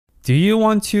Do you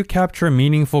want to capture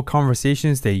meaningful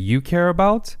conversations that you care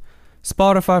about?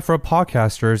 Spotify for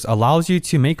Podcasters allows you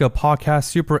to make a podcast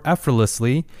super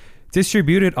effortlessly,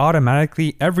 distribute it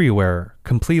automatically everywhere,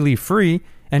 completely free,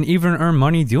 and even earn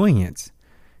money doing it.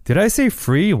 Did I say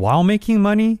free while making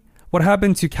money? What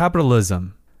happened to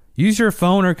capitalism? Use your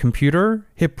phone or computer,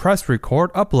 hit press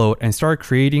record, upload, and start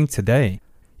creating today.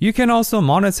 You can also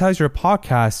monetize your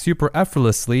podcast super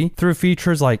effortlessly through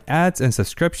features like ads and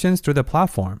subscriptions through the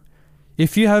platform.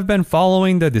 If you have been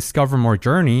following the Discover More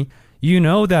journey, you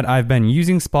know that I've been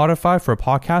using Spotify for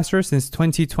Podcasters since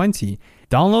 2020.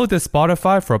 Download the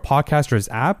Spotify for Podcasters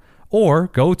app or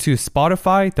go to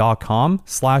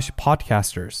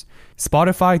spotify.com/podcasters.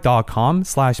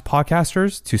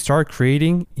 Spotify.com/podcasters to start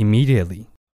creating immediately.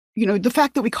 You know, the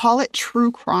fact that we call it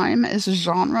true crime as a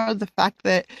genre, the fact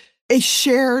that a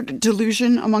shared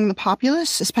delusion among the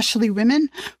populace, especially women,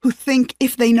 who think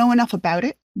if they know enough about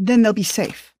it, then they'll be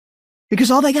safe. Because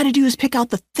all they got to do is pick out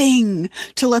the thing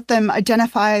to let them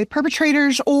identify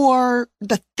perpetrators or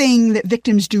the thing that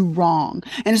victims do wrong.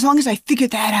 And as long as I figure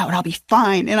that out, I'll be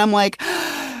fine. And I'm like,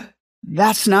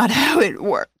 that's not how it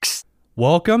works.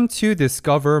 Welcome to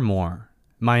Discover More.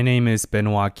 My name is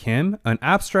Benoit Kim, an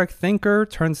abstract thinker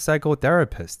turned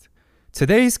psychotherapist.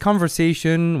 Today's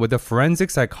conversation with a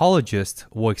forensic psychologist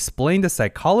will explain the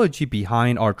psychology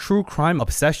behind our true crime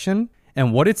obsession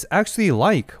and what it's actually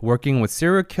like working with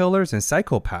serial killers and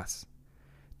psychopaths.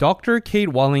 Dr. Kate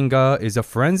Wallinga is a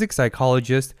forensic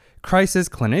psychologist, crisis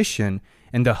clinician,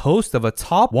 and the host of a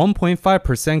top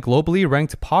 1.5% globally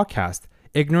ranked podcast,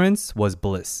 Ignorance Was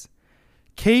Bliss.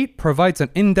 Kate provides an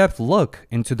in-depth look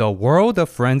into the world of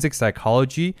forensic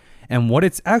psychology and what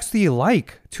it's actually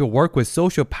like to work with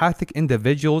sociopathic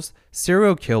individuals,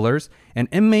 serial killers, and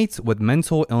inmates with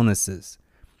mental illnesses.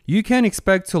 You can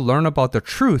expect to learn about the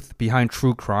truth behind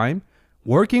true crime,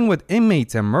 working with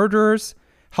inmates and murderers,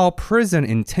 how prison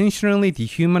intentionally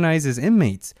dehumanizes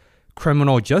inmates,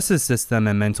 criminal justice system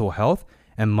and mental health,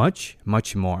 and much,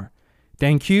 much more.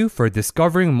 Thank you for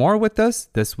discovering more with us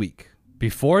this week.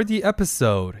 Before the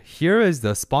episode, here is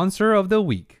the sponsor of the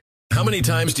week. How many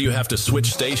times do you have to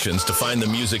switch stations to find the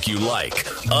music you like?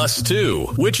 Us too,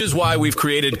 which is why we've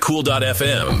created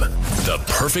Cool.fm, the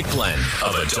perfect blend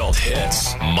of adult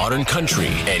hits, modern country,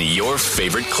 and your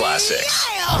favorite classics.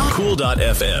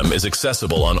 Cool.fm is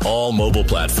accessible on all mobile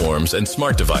platforms and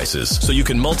smart devices, so you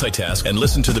can multitask and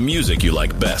listen to the music you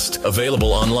like best.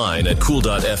 Available online at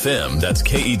Cool.fm, that's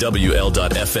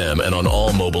KEWL.fm, and on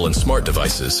all mobile and smart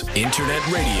devices. Internet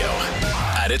radio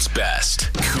at its best.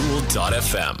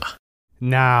 Cool.fm.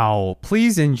 Now,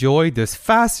 please enjoy this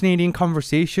fascinating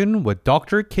conversation with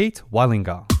Dr. Kate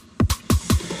Wallinga.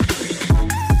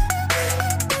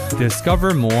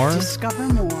 Discover More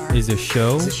is a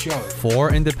show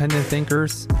for independent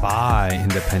thinkers by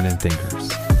independent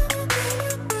thinkers.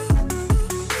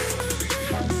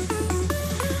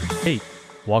 Hey,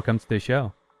 welcome to the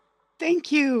show.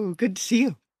 Thank you. Good to see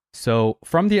you. So,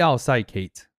 from the outside,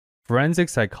 Kate, forensic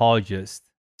psychologists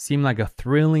seem like a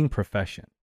thrilling profession.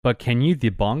 But can you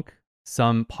debunk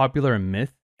some popular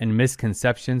myth and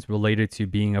misconceptions related to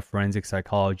being a forensic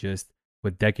psychologist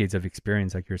with decades of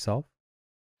experience like yourself?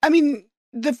 I mean,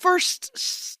 the first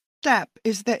step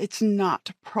is that it's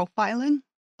not profiling.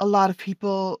 A lot of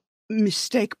people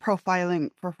mistake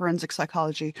profiling for forensic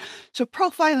psychology. So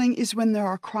profiling is when there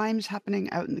are crimes happening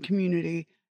out in the community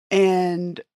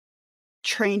and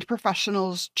trained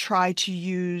professionals try to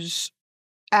use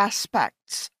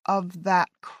aspects of that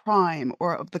crime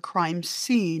or of the crime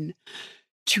scene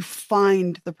to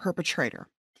find the perpetrator.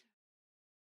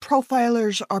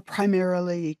 Profilers are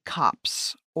primarily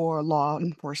cops or law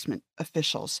enforcement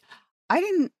officials. I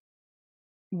didn't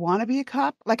want to be a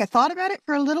cop. Like, I thought about it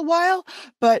for a little while,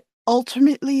 but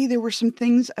ultimately there were some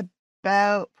things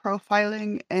about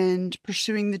profiling and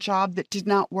pursuing the job that did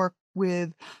not work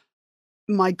with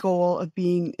my goal of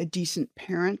being a decent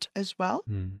parent as well.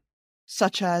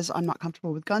 Such as I'm not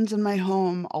comfortable with guns in my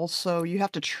home. Also, you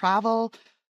have to travel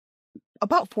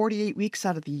about 48 weeks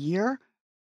out of the year,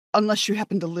 unless you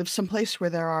happen to live someplace where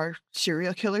there are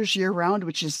serial killers year round,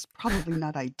 which is probably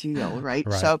not ideal, right?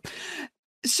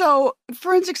 So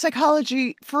forensic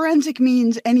psychology, forensic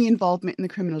means any involvement in the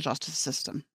criminal justice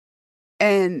system.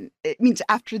 And it means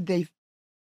after they've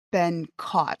been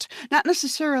caught, not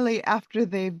necessarily after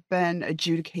they've been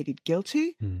adjudicated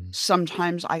guilty.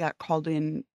 Sometimes I got called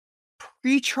in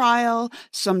pre-trial,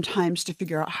 sometimes to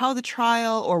figure out how the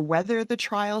trial or whether the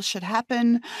trial should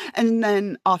happen, and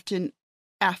then often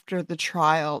after the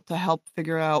trial to help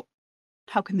figure out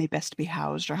how can they best be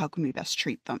housed or how can we best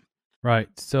treat them. Right.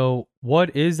 So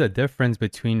what is the difference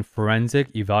between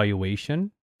forensic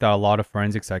evaluation that a lot of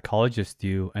forensic psychologists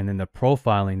do, and then the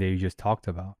profiling that you just talked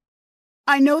about?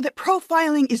 I know that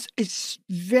profiling is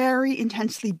very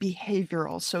intensely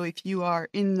behavioral. So if you are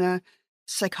in the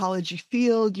psychology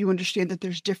field, you understand that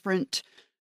there's different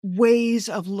ways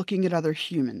of looking at other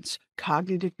humans: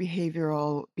 cognitive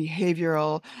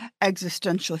behavioral,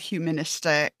 existential,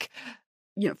 humanistic,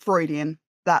 Freudian,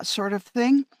 that sort of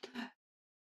thing.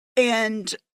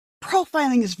 And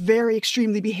profiling is very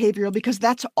extremely behavioral because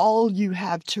that's all you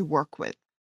have to work with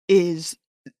is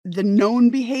the known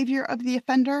behavior of the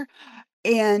offender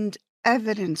and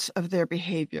evidence of their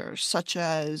behavior, such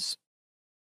as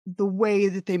the way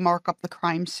that they mark up the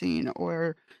crime scene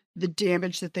or the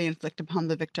damage that they inflict upon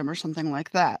the victim or something like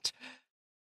that.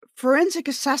 Forensic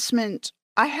assessment,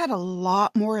 I had a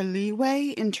lot more leeway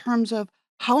in terms of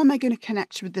how am I going to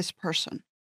connect with this person?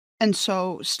 And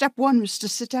so step one was to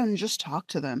sit down and just talk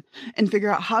to them and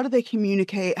figure out how do they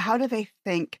communicate? How do they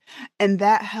think? And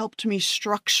that helped me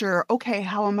structure, okay,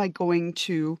 how am I going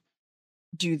to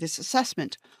do this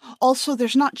assessment? Also,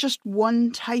 there's not just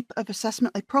one type of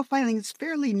assessment. Like profiling is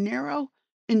fairly narrow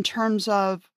in terms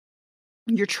of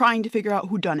you're trying to figure out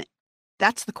who done it.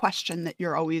 That's the question that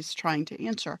you're always trying to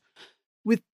answer.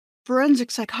 With forensic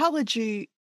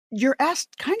psychology, you're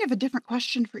asked kind of a different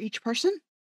question for each person.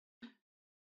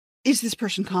 Is this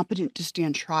person competent to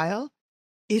stand trial?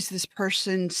 Is this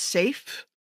person safe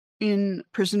in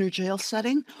prison or jail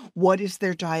setting? What is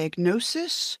their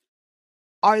diagnosis?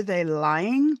 Are they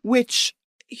lying? Which,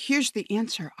 here's the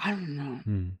answer. I don't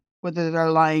know whether they're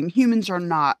lying. Humans are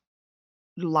not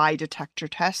lie detector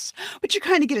tests, but you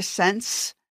kind of get a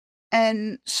sense.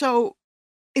 And so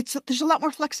there's a lot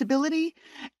more flexibility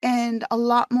and a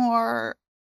lot more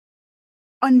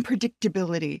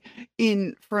unpredictability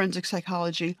in forensic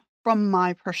psychology from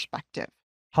my perspective.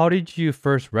 How did you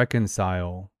first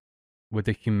reconcile with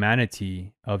the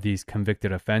humanity of these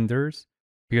convicted offenders?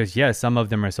 Because yes, some of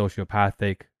them are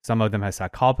sociopathic, some of them have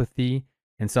psychopathy,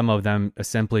 and some of them are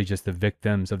simply just the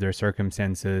victims of their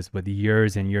circumstances with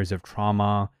years and years of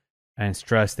trauma and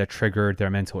stress that triggered their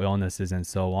mental illnesses and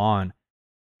so on,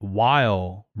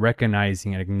 while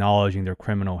recognizing and acknowledging their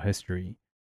criminal history.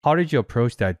 How did you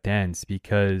approach that dance?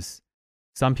 Because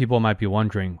some people might be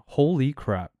wondering, holy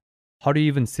crap, how do you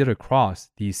even sit across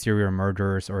these serial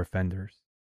murderers or offenders?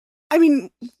 I mean,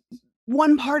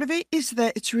 one part of it is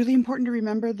that it's really important to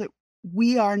remember that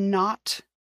we are not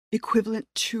equivalent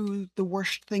to the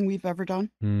worst thing we've ever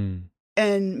done.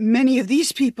 And many of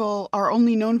these people are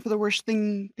only known for the worst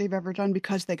thing they've ever done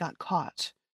because they got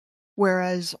caught.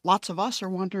 Whereas lots of us are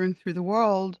wandering through the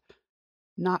world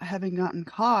not having gotten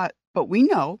caught, but we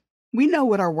know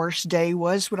what our worst day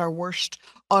was, what our worst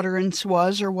utterance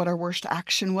was, or what our worst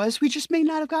action was. We just may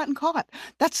not have gotten caught.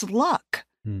 That's luck.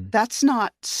 That's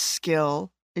not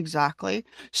skill, exactly.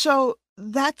 So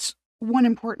that's one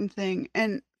important thing.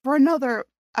 And for another,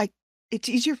 it's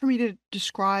easier for me to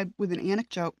describe with an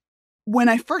anecdote. When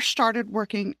I first started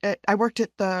I worked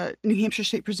at the New Hampshire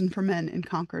State Prison for Men in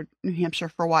Concord, New Hampshire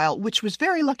for a while, which was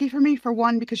very lucky for me, for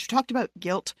one, because you talked about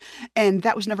guilt, and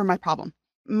that was never my problem.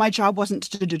 My job wasn't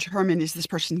to determine, is this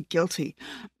person guilty?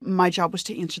 My job was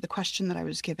to answer the question that I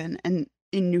was given. And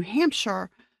in New Hampshire,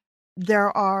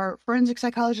 there are forensic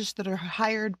psychologists that are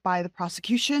hired by the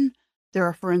prosecution. There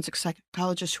are forensic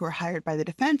psychologists who are hired by the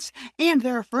defense, and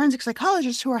there are forensic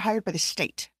psychologists who are hired by the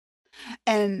state.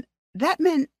 And that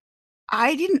meant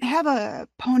I didn't have a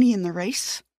pony in the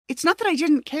race. It's not that I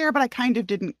didn't care, but I kind of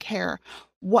didn't care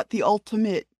what the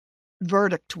ultimate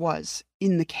verdict was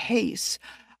in the case.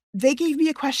 They gave me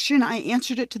a question, I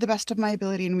answered it to the best of my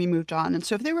ability, and we moved on. And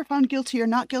so if they were found guilty or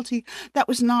not guilty, that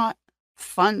was not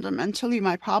fundamentally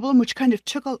my problem, which kind of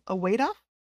took a weight off.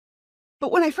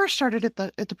 But when I first started at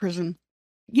the prison,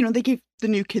 they gave the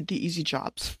new kid the easy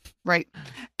jobs, right?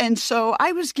 And so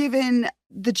I was given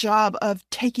the job of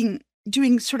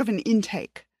doing sort of an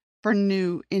intake for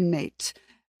new inmates,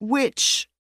 which,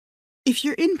 if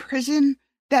you're in prison,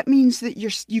 that means that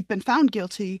you've been found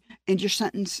guilty and your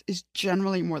sentence is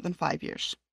generally more than 5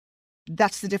 years.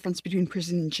 That's the difference between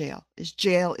prison and jail.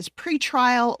 Jail is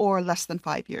pre-trial or less than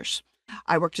 5 years.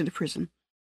 I worked in a prison.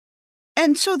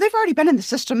 And so they've already been in the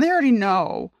system. They already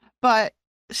know, but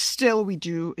still we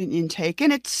do an intake,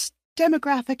 and it's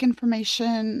demographic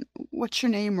information. What's your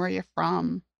name? Where are you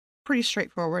from? Pretty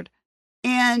straightforward.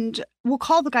 And we'll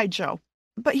call the guy Joe.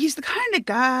 But he's the kind of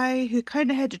guy who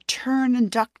kind of had to turn and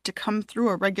duck to come through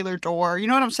a regular door. You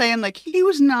know what I'm saying? Like, he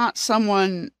was not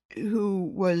someone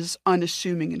who was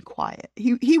unassuming and quiet.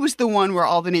 He was the one where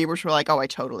all the neighbors were like, oh, I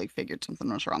totally figured something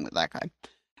was wrong with that guy.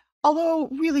 Although,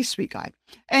 really sweet guy.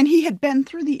 And he had been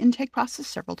through the intake process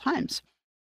several times.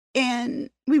 And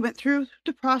we went through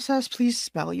the process. Please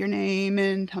spell your name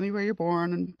and tell me where you're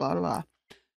born and blah, blah, blah.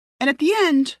 And at the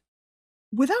end,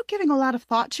 without giving a lot of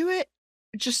thought to it,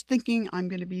 just thinking I'm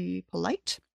going to be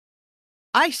polite,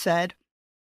 I said,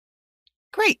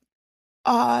 "Great.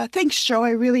 Thanks, Joe.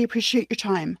 I really appreciate your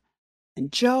time."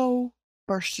 And Joe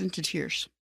burst into tears.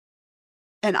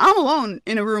 And I'm alone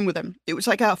in a room with him. It was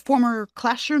like a former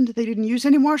classroom that they didn't use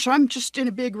anymore. So I'm just in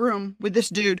a big room with this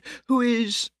dude who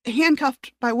is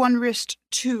handcuffed by one wrist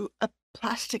to a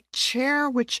plastic chair,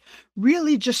 which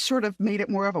really just sort of made it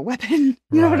more of a weapon.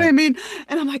 You know what I Right. mean?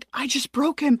 And I'm like, I just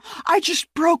broke him. I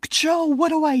just broke Joe. What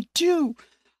do I do?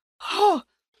 Oh.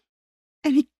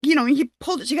 And he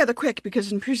pulled it together quick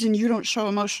because in prison you don't show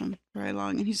emotion very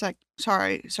long. And he's like,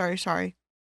 sorry.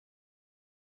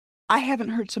 I haven't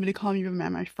heard somebody call me by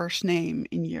my first name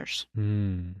in years.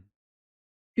 Mm.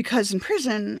 Because in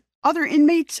prison, other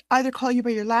inmates either call you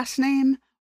by your last name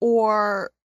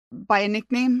or by a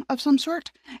nickname of some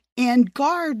sort. And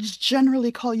guards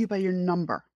generally call you by your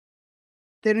number.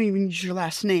 They don't even use your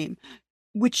last name,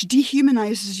 which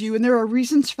dehumanizes you. And there are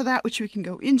reasons for that, which we can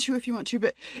go into if you want to.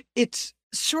 But it's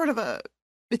sort of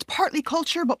it's partly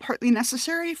culture, but partly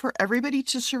necessary for everybody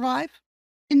to survive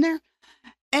in there.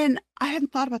 And I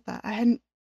hadn't thought about that. I hadn't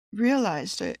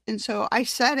realized it. And so I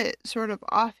said it sort of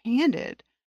offhanded.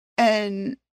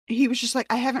 And he was just like,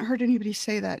 I haven't heard anybody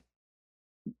say that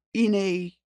in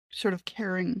a sort of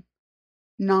caring,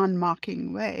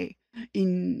 non-mocking way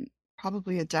in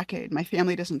probably a decade. My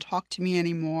family doesn't talk to me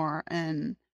anymore.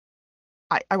 And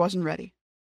I wasn't ready.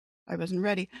 I wasn't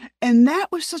ready. And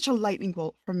that was such a lightning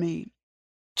bolt for me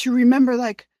to remember,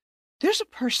 like, there's a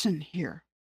person here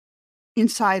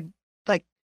inside, like,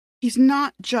 he's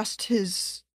not just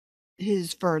his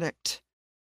verdict.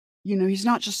 He's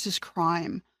not just his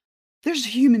crime. There's a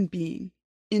human being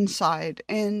inside.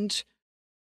 And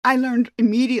I learned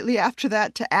immediately after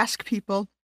that to ask people,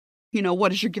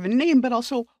 what is your given name, but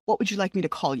also, what would you like me to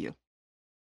call you?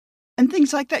 And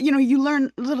things like that. You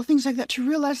learn little things like that to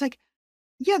realize, like,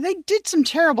 yeah, they did some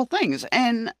terrible things.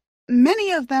 And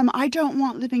many of them I don't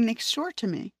want living next door to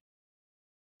me.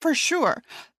 For sure.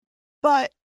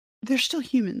 But they're still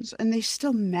humans and they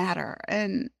still matter.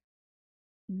 And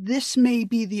this may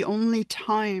be the only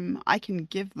time I can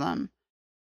give them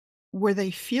where they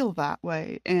feel that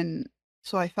way. And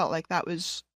so I felt like that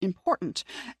was important.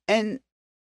 And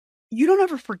you don't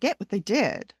ever forget what they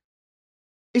did.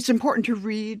 It's important to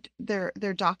read their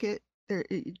docket,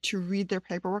 to read their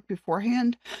paperwork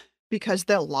beforehand, because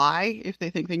they'll lie if they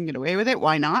think they can get away with it.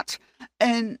 Why not?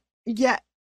 And yet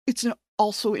it's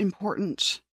also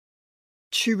important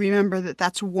to remember that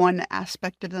that's one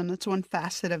aspect of them, that's one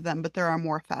facet of them, but there are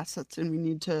more facets and we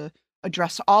need to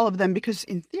address all of them because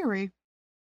in theory,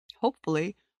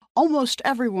 hopefully, almost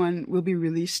everyone will be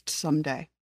released someday.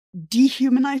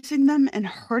 Dehumanizing them and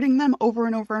hurting them over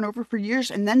and over and over for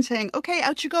years and then saying, okay,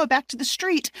 out you go, back to the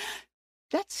street.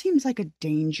 That seems like a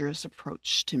dangerous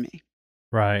approach to me.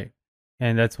 Right.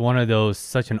 And that's one of those,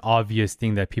 such an obvious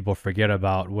thing that people forget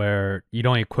about, where you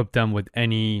don't equip them with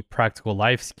any practical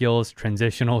life skills,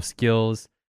 transitional skills,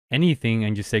 anything,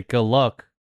 and just say, good luck.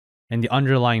 And the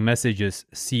underlying message is,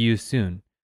 see you soon.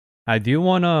 I do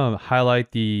want to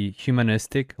highlight the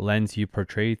humanistic lens you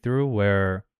portray through,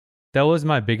 where that was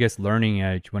my biggest learning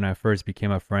edge when I first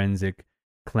became a forensic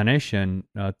clinician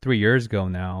 3 years ago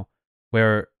now,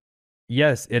 where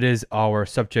yes, it is our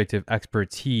subjective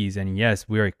expertise. And yes,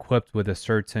 we are equipped with a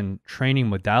certain training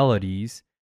modalities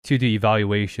to do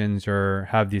evaluations or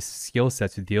have these skill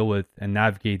sets to deal with and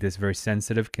navigate this very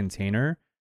sensitive container.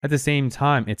 At the same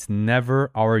time, it's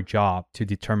never our job to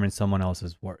determine someone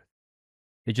else's worth.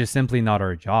 It's just simply not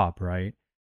our job, right?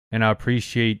 And I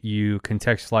appreciate you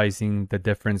contextualizing the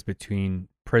difference between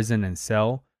prison and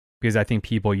cell, because I think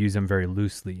people use them very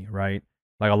loosely, right?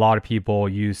 Like a lot of people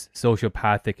use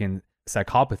sociopathic and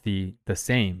psychopathy the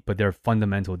same, but there are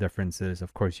fundamental differences.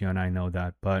 Of course, you and I know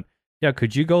that. But yeah,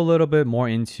 could you go a little bit more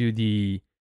into the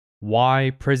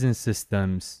why prison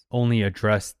systems only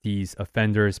address these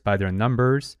offenders by their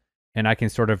numbers? And I can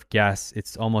sort of guess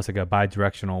it's almost like a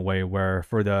bi-directional way where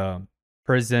for the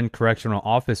prison correctional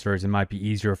officers, it might be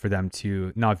easier for them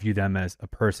to not view them as a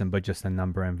person, but just a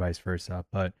number and vice versa.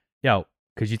 But yeah,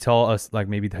 could you tell us like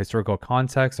maybe the historical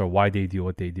context or why they do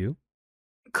what they do?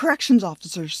 Corrections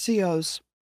officers, COs,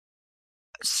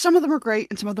 some of them are great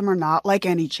and some of them are not, like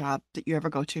any job that you ever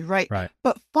go to, right? Right.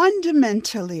 But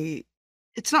fundamentally,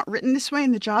 it's not written this way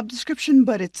in the job description,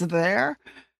 but it's there.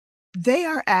 They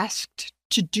are asked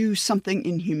to do something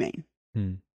inhumane.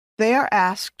 They are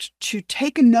asked to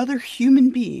take another human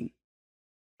being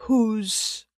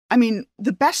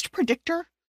the best predictor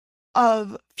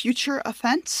of future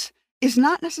offense is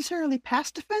not necessarily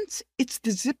past offense. It's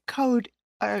the zip code,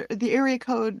 the area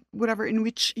code, whatever, in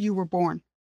which you were born.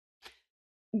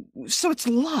 So it's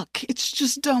luck. It's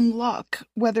just dumb luck,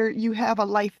 whether you have a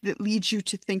life that leads you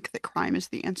to think that crime is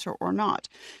the answer or not.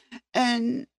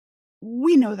 And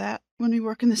we know that when we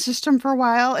work in the system for a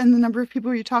while, and the number of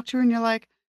people you talk to and you're like,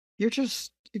 you're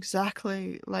just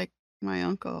exactly like my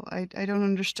uncle. I don't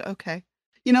understand. Okay.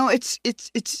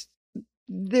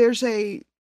 There's an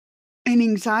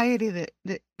anxiety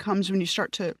that comes when you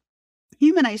start to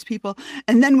humanize people.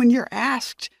 And then when you're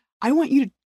asked, I want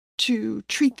you to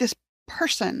treat this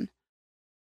person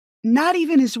not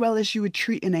even as well as you would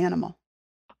treat an animal.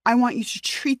 I want you to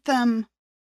treat them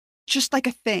just like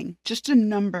a thing, just a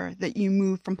number that you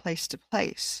move from place to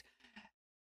place.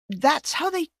 That's how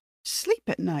they sleep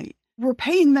at night. We're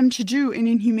paying them to do an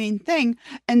inhumane thing.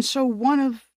 And so one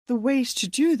of the ways to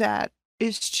do that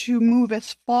is to move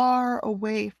as far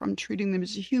away from treating them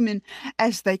as a human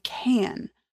as they can.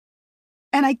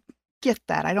 And I get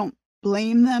that. I don't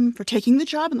blame them for taking the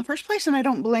job in the first place, and I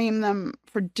don't blame them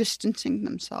for distancing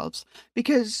themselves,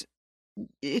 because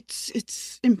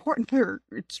it's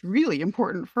really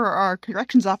important for our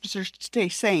corrections officers to stay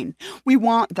sane. We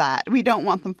want that. We don't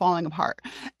want them falling apart.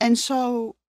 And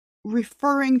so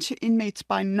referring to inmates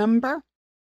by number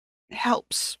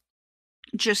helps.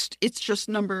 It's just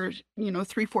number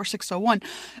 34601,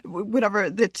 whatever,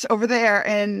 that's over there,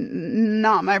 and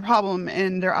not my problem,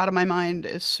 and they're out of my mind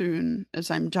as soon as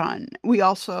I'm done. We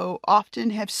also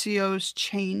often have COs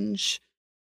change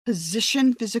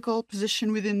physical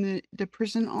position within the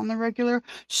prison on the regular,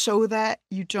 so that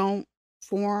you don't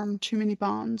form too many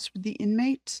bonds with the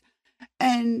inmates.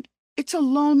 And it's a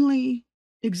lonely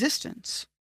existence.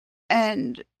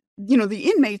 And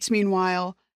the inmates,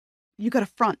 meanwhile, you got to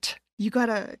front. You got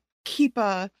to keep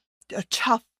a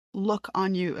tough look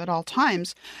on you at all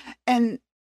times. And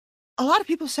a lot of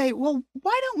people say, well,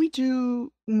 why don't we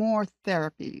do more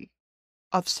therapy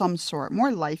of some sort,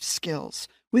 more life skills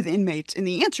with inmates? And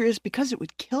the answer is because it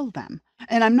would kill them.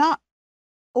 And I'm not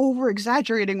over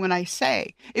exaggerating when I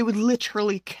say it would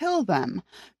literally kill them,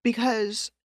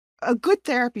 because a good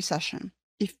therapy session,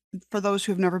 for those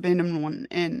who have never been in one,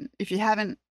 and if you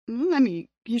haven't,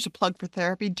 here's a plug for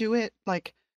therapy. Do it.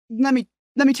 Like, let me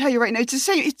tell you right now, it's the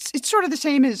same. It's sort of the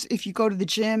same as if you go to the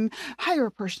gym, hire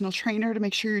a personal trainer to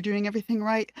make sure you're doing everything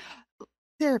right.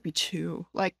 Therapy too.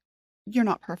 Like, you're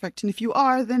not perfect, and if you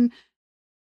are, then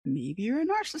maybe you're a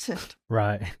narcissist.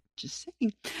 Right. Just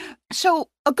saying. So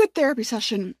a good therapy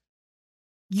session,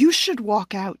 you should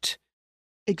walk out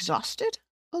exhausted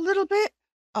a little bit,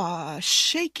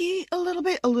 shaky a little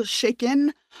bit, a little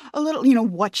shaken, a little,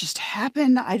 what just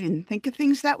happened? I didn't think of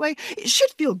things that way. It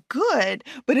should feel good,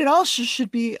 but it also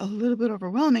should be a little bit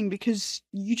overwhelming because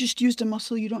you just used a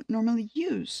muscle you don't normally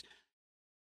use.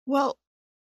 Well,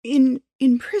 in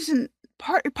prison,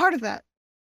 part of that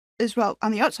as well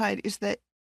on the outside is that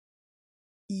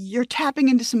you're tapping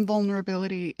into some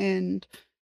vulnerability, and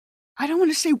I don't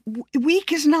want to say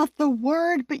weak is not the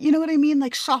word, but you know what I mean?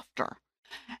 Like softer.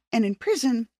 And in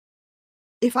prison,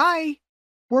 if I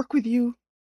work with you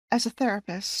as a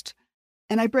therapist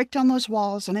and I break down those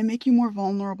walls and I make you more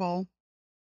vulnerable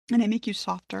and I make you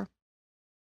softer,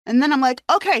 and then I'm like,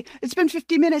 okay, it's been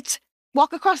 50 minutes.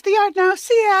 Walk across the yard now.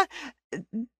 See ya.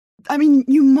 I mean,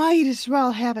 you might as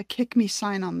well have a kick me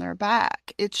sign on their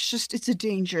back. It's a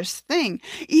dangerous thing.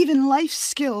 Even life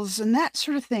skills and that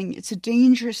sort of thing, it's a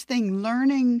dangerous thing.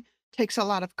 Learning takes a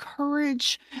lot of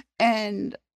courage,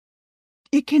 and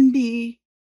it can be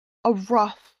a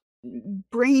rough,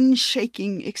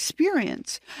 brain-shaking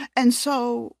experience. And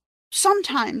so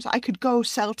sometimes I could go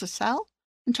cell to cell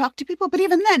and talk to people, but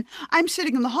even then, I'm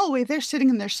sitting in the hallway, they're sitting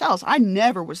in their cells. I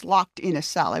never was locked in a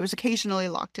cell. I was occasionally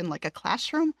locked in like a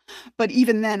classroom, but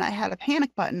even then I had a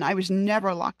panic button. I was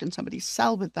never locked in somebody's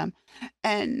cell with them.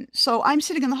 And so I'm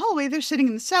sitting in the hallway, they're sitting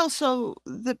in the cell, so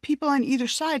the people on either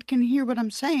side can hear what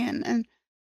I'm saying, and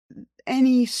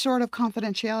any sort of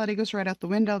confidentiality goes right out the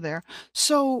window there.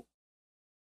 So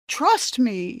trust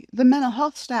me, the mental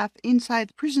health staff inside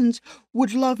the prisons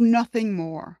would love nothing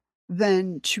more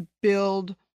than to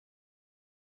build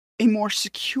a more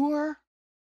secure,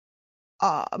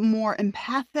 more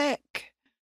empathic,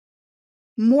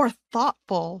 more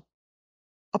thoughtful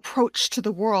approach to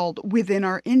the world within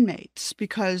our inmates,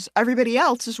 because everybody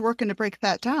else is working to break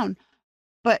that down.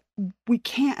 But we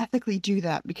can't ethically do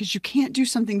that, because you can't do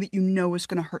something that you know is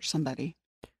going to hurt somebody.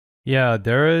 Yeah,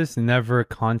 there is never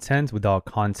content without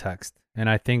context. And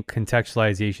I think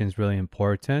contextualization is really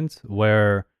important,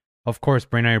 where, of course,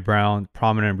 Brené Brown,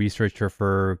 prominent researcher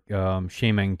for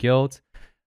shame and guilt,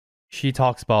 she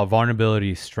talks about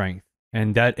vulnerability is strength.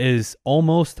 And that is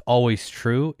almost always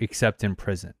true, except in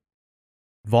prison.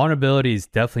 Vulnerability is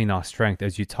definitely not strength,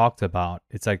 as you talked about.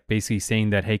 It's like basically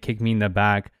saying that, hey, kick me in the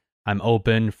back. I'm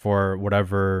open for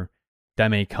whatever that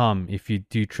may come if you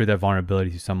do treat that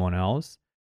vulnerability to someone else.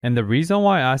 And the reason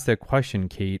why I asked that question,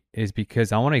 Kate, is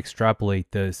because I want to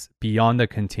extrapolate this beyond the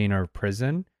container of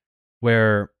prison,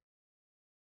 where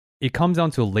it comes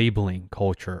down to labeling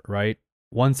culture, right?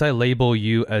 Once I label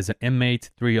you as an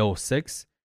inmate 306,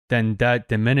 then that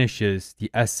diminishes the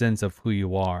essence of who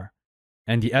you are.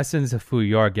 And the essence of who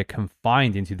you are get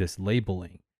confined into this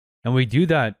labeling. And we do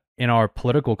that in our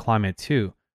political climate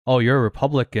too. Oh, you're a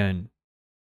Republican.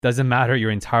 Doesn't matter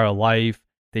your entire life,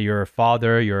 that you're a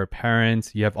father, you're a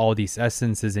parent, you have all these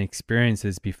essences and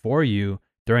experiences before you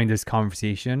during this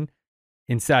conversation.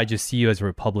 Instead, I just see you as a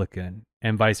Republican.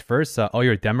 And vice versa. Oh,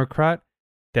 you're a Democrat?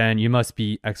 Then you must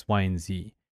be X, Y, and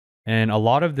Z. And a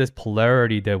lot of this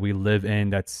polarity that we live in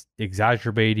that's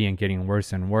exacerbating and getting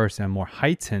worse and worse and more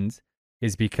heightened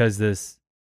is because this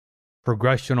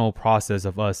progressional process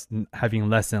of us having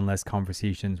less and less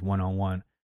conversations one-on-one,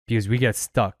 because we get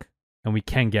stuck and we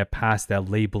can't get past that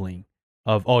labeling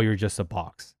of, oh, you're just a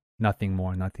box, nothing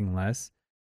more, nothing less.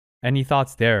 Any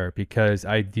thoughts there? Because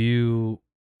I do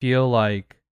feel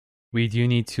like we do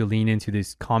need to lean into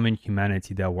this common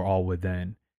humanity that we're all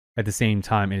within. At the same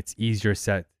time, it's easier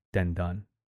said than done.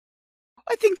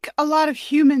 I think a lot of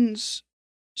humans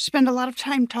spend a lot of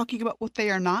time talking about what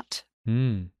they are not.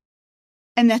 Mm.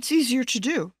 And that's easier to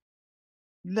do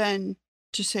than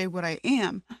to say what I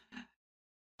am.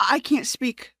 I can't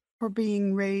speak for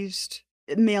being raised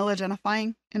male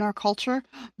identifying in our culture,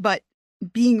 but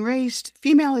being raised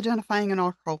female identifying in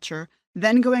our culture,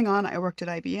 then going on, I worked at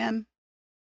IBM.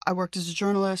 I worked as a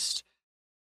journalist.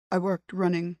 I worked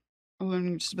running a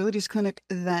learning disabilities clinic.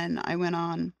 Then I went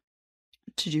on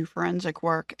to do forensic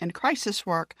work and crisis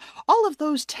work. All of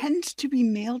those tend to be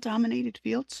male-dominated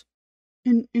fields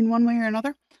in one way or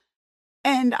another.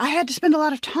 And I had to spend a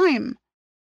lot of time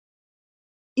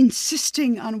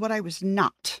insisting on what I was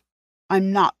not.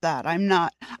 I'm not that. I'm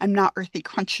not earthy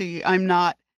crunchy. I'm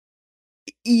not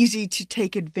easy to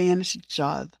take advantage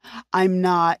of. I'm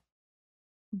not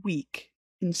weak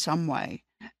in some way.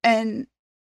 And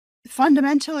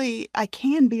fundamentally, I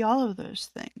can be all of those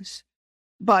things.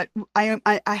 But I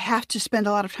have to spend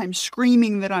a lot of time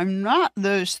screaming that I'm not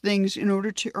those things in order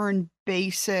to earn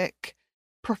basic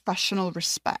professional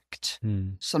respect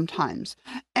sometimes.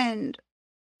 And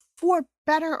for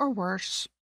better or worse,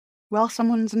 while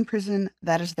someone's in prison,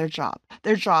 that is their job.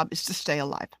 Their job is to stay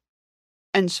alive.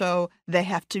 And so they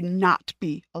have to not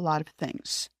be a lot of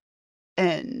things.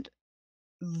 And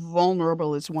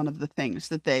vulnerable is one of the things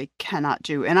that they cannot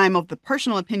do. And I'm of the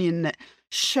personal opinion that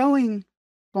showing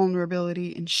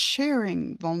vulnerability and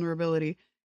sharing vulnerability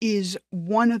is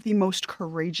one of the most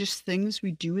courageous things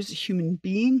we do as a human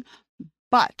being.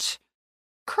 But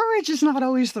courage is not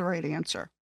always the right answer.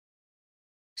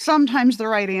 Sometimes the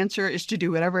right answer is to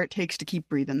do whatever it takes to keep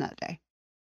breathing that day.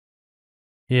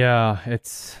 Yeah,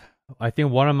 I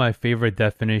think one of my favorite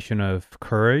definition of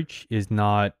courage is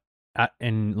not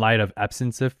in light of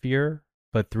absence of fear,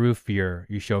 but through fear,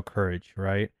 you show courage,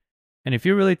 right? And if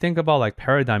you really think about like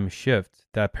paradigm shift,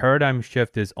 that paradigm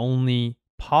shift is only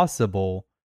possible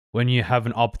when you have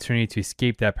an opportunity to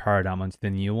escape that paradigm onto the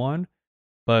new one.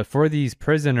 But for these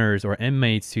prisoners or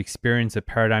inmates to experience a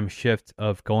paradigm shift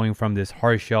of going from this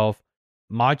hard shelf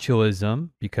machoism,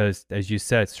 because as you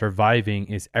said, surviving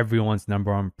is everyone's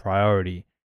number one priority,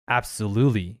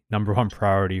 absolutely number one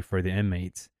priority for the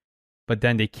inmates. But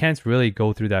then they can't really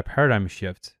go through that paradigm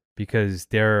shift because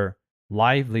their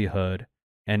livelihood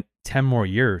and 10 more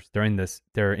years they're in this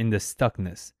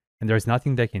stuckness and there's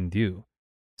nothing they can do.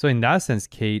 So in that sense,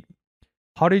 Kate,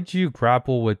 how did you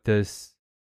grapple with this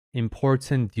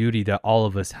important duty that all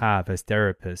of us have as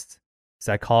therapists,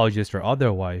 psychologists or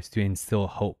otherwise, to instill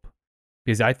hope?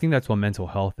 Because I think that's what mental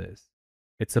health is.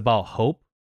 It's about hope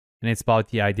and it's about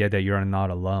the idea that you're not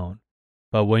alone.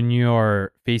 But when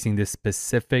you're facing this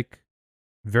specific,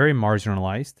 very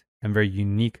marginalized and very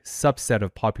unique subset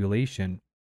of population,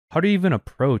 how do you even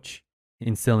approach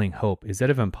instilling hope? Is that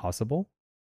even possible?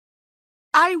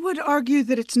 I would argue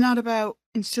that it's not about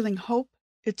instilling hope.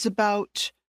 It's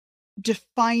about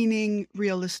defining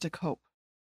realistic hope.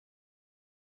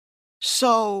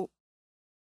 So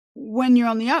when you're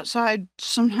on the outside,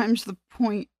 sometimes the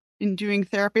point in doing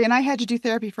therapy, and I had to do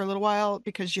therapy for a little while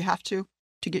because you have to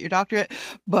get your doctorate,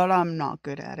 but I'm not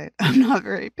good at it. I'm not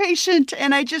very patient,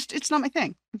 and it's not my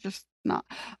thing. I'm just not.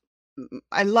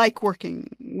 I like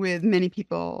working with many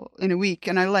people in a week,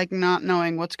 and I like not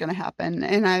knowing what's going to happen.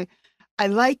 And I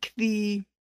like the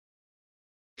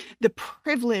the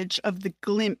privilege of the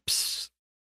glimpse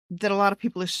that a lot of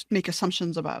people make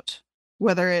assumptions about,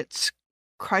 whether it's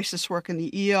crisis work in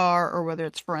the ER or whether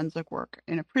it's forensic work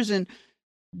in a prison.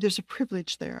 There's a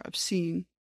privilege there of seeing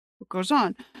what goes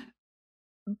on.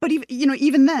 But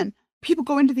even then, people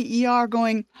go into the ER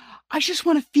going, I just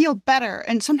want to feel better.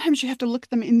 And sometimes you have to look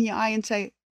them in the eye and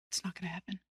say, it's not going to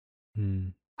happen.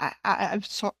 Mm. I'm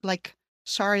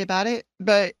sorry about it,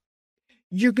 but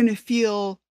you're going to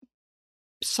feel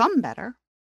some better.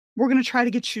 We're going to try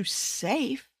to get you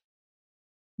safe,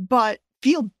 but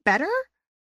feel better?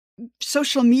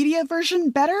 Social media version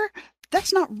better?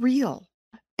 That's not real.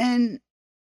 And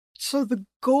so the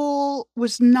goal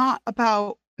was not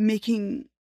about making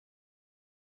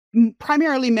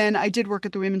primarily men. I did work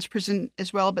at the women's prison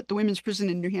as well, but the women's prison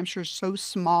in New Hampshire is so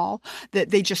small that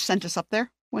they just sent us up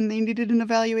there when they needed an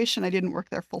evaluation. I didn't work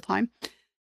there full time.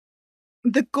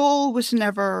 The goal was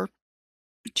never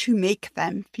to make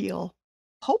them feel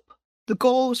hope. The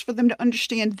goal was for them to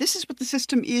understand this is what the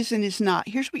system is and is not.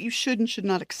 Here's what you should and should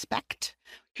not expect.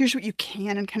 Here's what you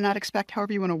can and cannot expect,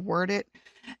 however you want to word it.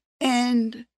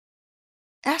 And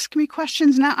ask me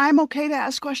questions. Now, I'm okay to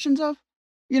ask questions of.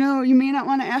 You may not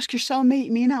want to ask your cellmate.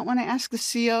 You may not want to ask the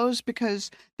COs because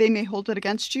they may hold it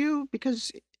against you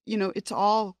because, it's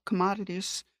all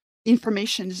commodities.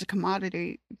 Information is a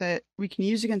commodity that we can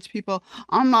use against people.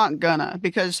 I'm not gonna,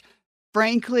 because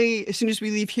frankly, as soon as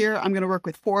we leave here, I'm going to work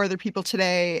with 4 other people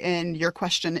today, and your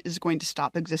question is going to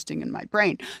stop existing in my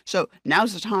brain. So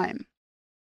now's the time.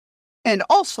 And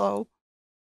also,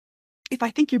 if I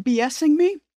think you're BSing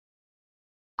me,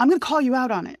 I'm going to call you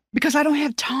out on it because I don't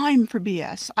have time for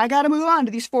BS. I got to move on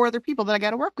to these 4 other people that I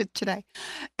got to work with today.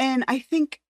 And I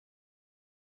think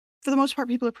for the most part,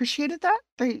 people appreciated that.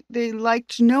 They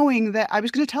liked knowing that I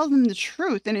was going to tell them the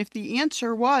truth. And if the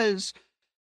answer was,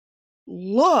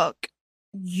 look,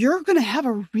 you're going to have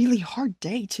a really hard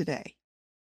day today.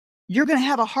 You're going to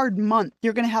have a hard month.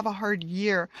 You're going to have a hard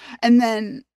year. And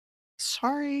then,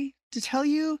 sorry to tell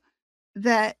you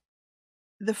that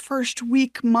the first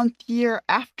week, month, year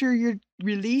after you're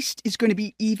released is going to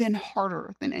be even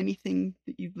harder than anything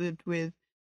that you've lived with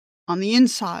on the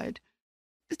inside.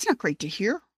 It's not great to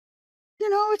hear.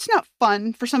 It's not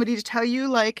fun for somebody to tell you,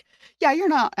 like, yeah, you're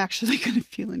not actually going to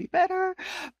feel any better.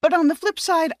 But on the flip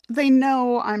side, they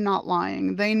know I'm not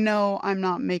lying. They know I'm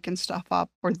not making stuff up,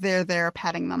 or they're there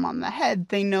patting them on the head.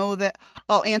 They know that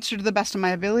I'll answer to the best of my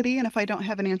ability. And if I don't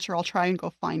have an answer, I'll try and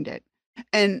go find it.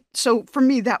 And so for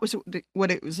me, that was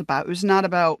what it was about. It was not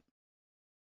about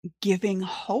giving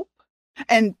hope.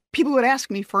 And people would ask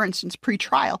me, for instance,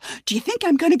 pre-trial, do you think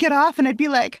I'm going to get off? And I'd be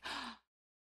like,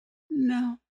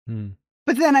 no.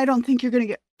 But then I don't think you're going to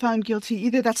get found guilty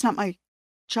either. That's not my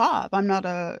job. I'm not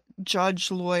a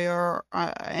judge, lawyer,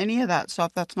 any of that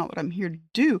stuff. That's not what I'm here to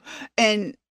do.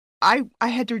 And I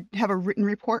had to have a written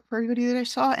report for everybody that I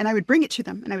saw, and I would bring it to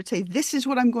them. And I would say, this is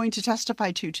what I'm going to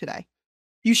testify to today.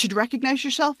 You should recognize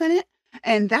yourself in it.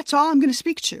 And that's all I'm going to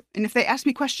speak to. And if they ask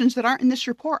me questions that aren't in this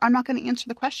report, I'm not going to answer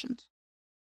the questions.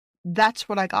 That's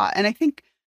what I got. And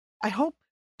I hope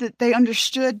that they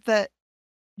understood that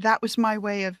that was my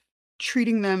way of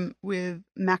treating them with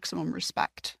maximum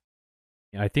respect.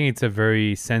 I think it's a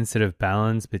very sensitive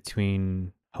balance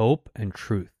between hope and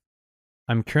truth.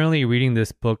 I'm currently reading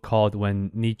this book called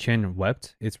When Nietzsche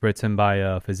Wept. It's written by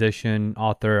a physician,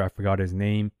 author, I forgot his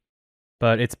name,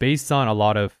 but it's based on a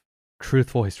lot of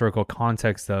truthful historical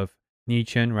context of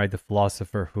Nietzsche, right, the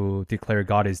philosopher who declared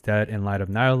God is dead in light of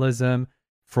nihilism.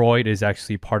 Freud is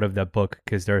actually part of that book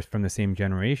because they're from the same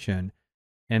generation.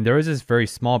 And there was this very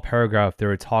small paragraph they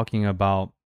were talking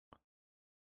about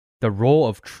the role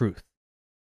of truth,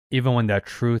 even when that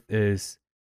truth is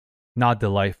not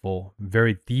delightful,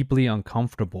 very deeply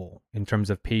uncomfortable in terms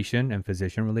of patient and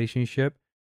physician relationship.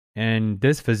 And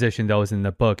this physician that was in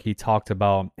the book, he talked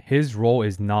about his role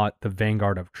is not the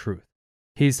vanguard of truth.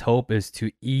 His hope is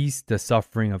to ease the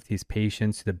suffering of these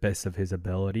patients to the best of his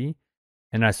ability.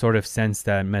 And I sort of sense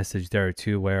that message there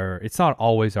too, where it's not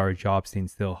always our job to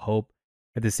instill hope.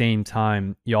 At the same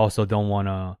time, you also don't want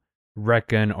to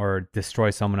reckon or destroy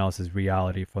someone else's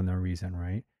reality for no reason,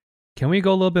 right? Can we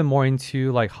go a little bit more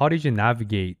into like how did you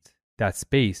navigate that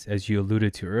space, as you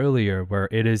alluded to earlier, where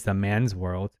it is the man's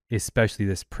world, especially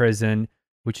this prison,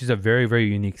 which is a very,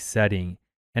 very unique setting.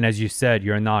 And as you said,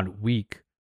 you're not weak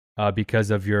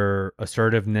because of your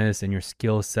assertiveness and your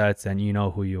skill sets, and you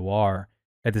know who you are.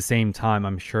 At the same time,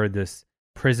 I'm sure this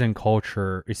prison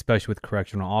culture, especially with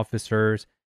correctional officers,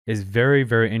 is very,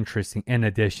 very interesting in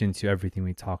addition to everything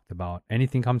we talked about.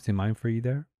 Anything comes to mind for you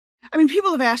there? I mean,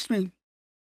 people have asked me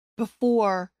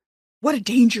before, what a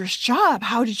dangerous job.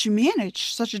 How did you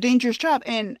manage such a dangerous job?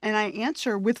 And I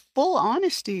answer with full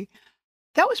honesty,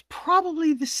 that was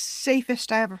probably the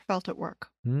safest I ever felt at work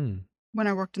Mm. when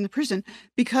I worked in the prison,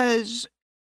 because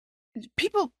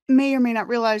people may or may not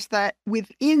realize that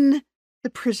within the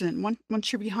prison,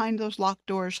 once you're behind those locked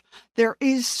doors, there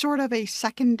is sort of a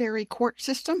secondary court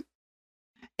system.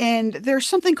 And there's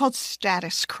something called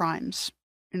status crimes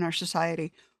in our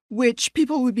society, which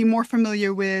people would be more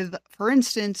familiar with. For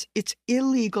instance, it's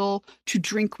illegal to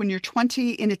drink when you're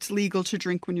 20 and it's legal to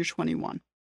drink when you're 21,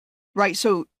 right?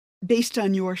 So based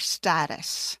on your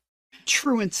status,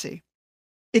 truancy,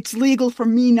 it's legal for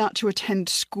me not to attend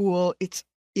school. It's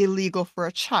illegal for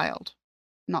a child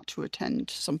not to attend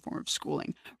some form of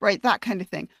schooling, right? That kind of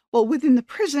thing. Well, within the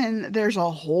prison, there's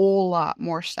a whole lot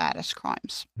more status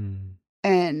crimes. Mm.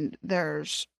 And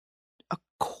there's a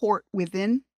court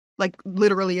within, like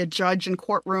literally a judge and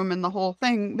courtroom and the whole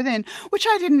thing within, which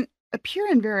I didn't appear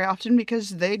in very often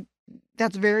because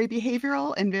that's very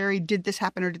behavioral and very, did this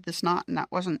happen or did this not?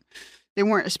 And they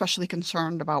weren't especially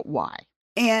concerned about why.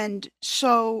 And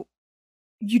so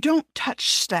you don't touch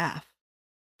staff.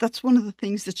 That's one of the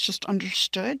things that's just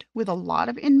understood with a lot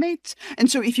of inmates. And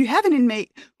so if you have an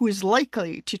inmate who is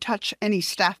likely to touch any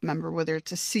staff member, whether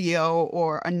it's a CO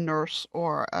or a nurse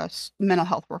or a mental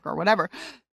health worker or whatever,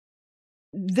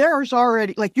 there's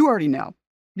already, like, you already know.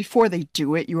 Before they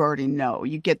do it, you already know.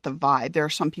 You get the vibe. There are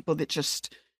some people that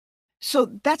just... So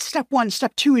that's step one.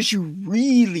 Step two is you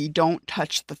really don't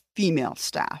touch the female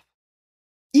staff.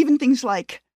 Even things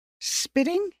like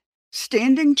spitting,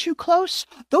 standing too close,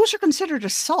 those are considered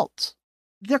assault.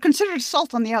 They're considered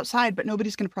assault on the outside, but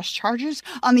nobody's going to press charges.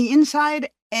 On the inside,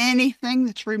 anything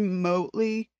that's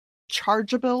remotely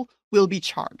chargeable will be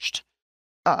charged,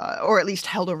 or at least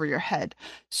held over your head.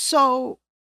 So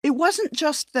it wasn't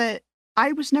just that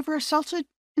I was never assaulted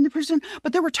in the prison,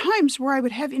 but there were times where I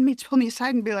would have inmates pull me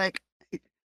aside and be like,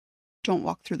 don't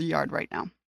walk through the yard right now.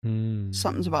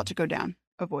 Something's about to go down.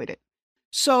 Avoid it.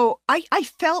 So I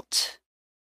felt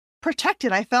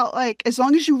protected. I felt like as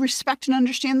long as you respect and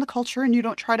understand the culture and you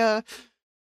don't try to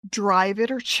drive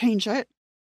it or change it,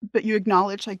 but you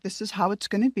acknowledge like this is how it's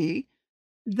going to be,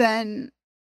 then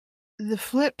the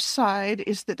flip side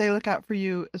is that they look out for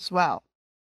you as well.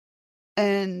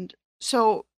 And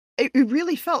so it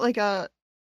really felt like a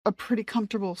pretty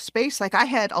comfortable space. Like I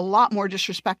had a lot more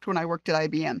disrespect when I worked at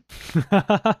IBM.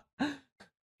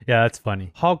 Yeah, that's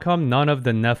funny. How come none of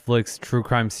the Netflix true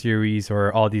crime series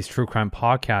or all these true crime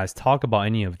podcasts talk about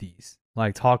any of these?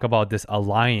 Like talk about this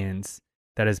alliance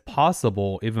that is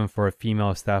possible even for a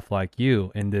female staff like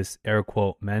you in this air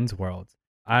quote men's world.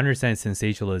 I understand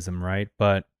sensationalism, right?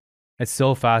 But it's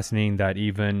so fascinating that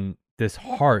even this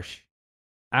harsh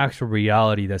actual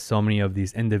reality that so many of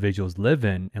these individuals live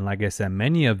in, and like I said,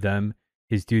 many of them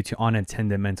is due to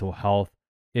unattended mental health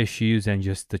issues and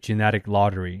just the genetic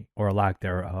lottery or lack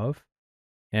thereof.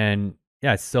 And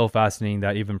yeah, it's so fascinating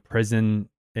that even prison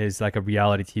is like a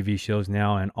reality TV shows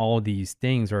now, and all these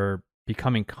things are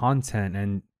becoming content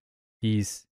and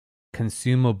these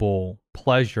consumable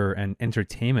pleasure and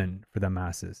entertainment for the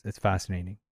masses. It's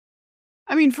fascinating.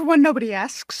 I mean, for one, nobody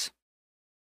asks.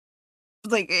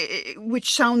 Like,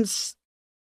 which sounds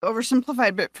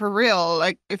oversimplified, but for real,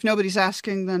 like, if nobody's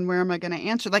asking, then where am I going to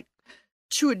answer? Like,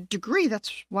 to a degree,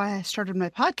 that's why I started my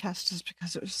podcast, is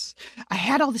because I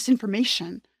had all this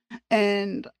information,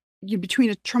 and between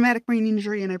a traumatic brain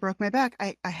injury and I broke my back,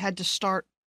 I had to stop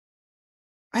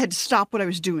what I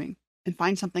was doing and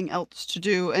find something else to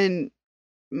do. And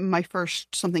my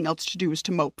first something else to do was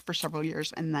to mope for several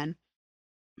years, and then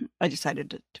I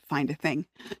decided to find a thing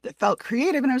that felt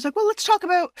creative. And I was like, well, let's talk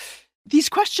about these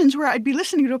questions where I'd be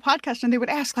listening to a podcast and they would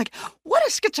ask like, what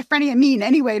does schizophrenia mean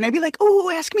anyway? And I'd be like, oh,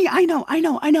 ask me. I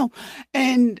know.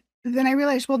 And then I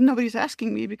realized, well, nobody's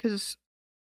asking me because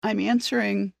I'm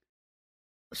answering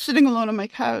sitting alone on my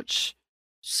couch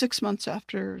 6 months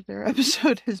after their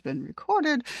episode has been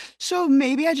recorded. So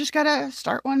maybe I just got to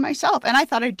start one myself. And I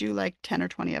thought I'd do like 10 or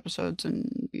 20 episodes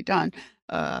and be done.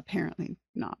 Apparently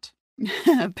not.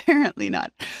 Apparently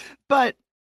not. But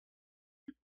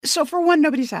so for one,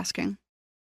 nobody's asking.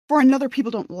 For another,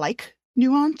 people don't like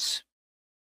nuance.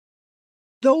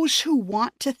 Those who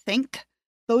want to think,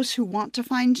 those who want to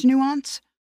find nuance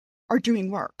are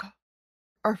doing work,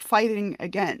 are fighting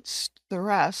against the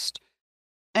rest.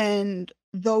 And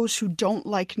those who don't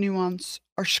like nuance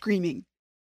are screaming.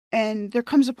 And there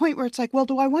comes a point where it's like, well,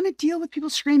 do I want to deal with people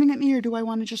screaming at me or do I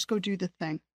want to just go do the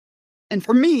thing? And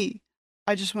for me,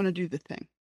 I just want to do the thing.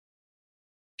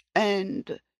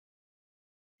 And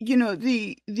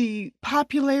the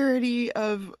popularity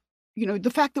of,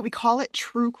 the fact that we call it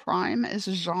true crime as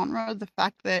a genre, the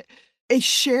fact that a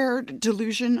shared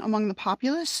delusion among the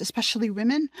populace, especially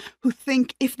women, who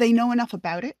think if they know enough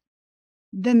about it,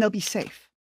 then they'll be safe.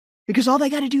 Because all they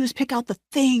got to do is pick out the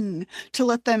thing to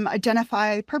let them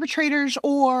identify perpetrators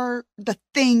or the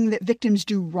thing that victims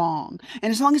do wrong.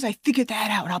 And as long as I figure that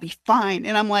out, I'll be fine.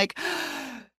 And I'm like,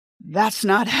 that's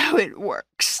not how it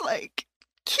works. Like,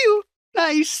 cute,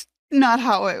 nice, not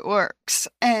how it works.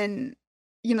 And,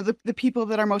 you know, the people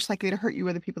that are most likely to hurt you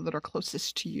are the people that are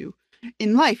closest to you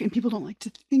in life. And people don't like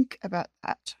to think about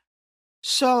that.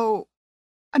 So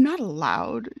I'm not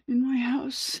allowed in my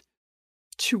house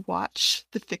to watch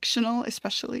the fictional,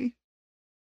 especially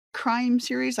crime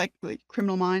series like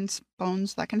Criminal Minds,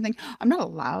 Bones, that kind of thing. I'm not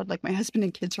allowed. Like, my husband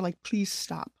and kids are like, please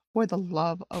stop. For the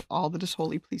love of all that is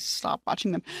holy, please stop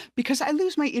watching them, because I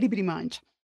lose my itty bitty mind.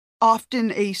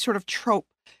 Often a sort of trope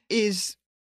is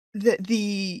that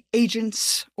the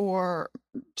agents or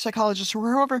psychologists or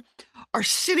whoever are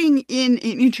sitting in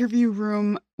an interview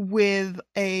room with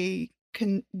a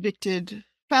convicted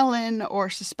felon or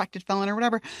suspected felon or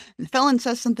whatever, and the felon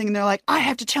says something and they're like, I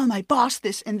have to tell my boss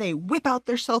this, and they whip out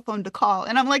their cell phone to call,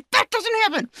 and I'm like, that doesn't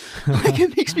happen. Like,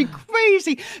 it makes me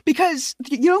crazy, because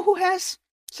you know who has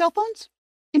cell phones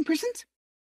in prisons?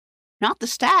 Not the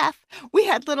staff. We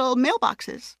had little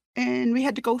mailboxes, and we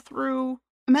had to go through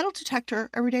a metal detector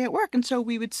every day at work, and so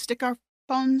we would stick our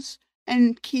phones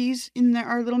and keys in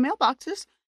our little mailboxes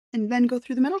and then go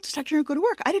through the metal detector and go to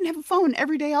work. I didn't have a phone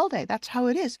every day, all day. That's how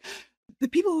it is. The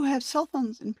people who have cell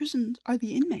phones in prisons are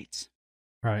the inmates.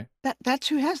 Right. That's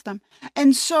who has them.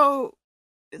 And so,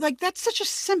 like, that's such a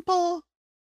simple,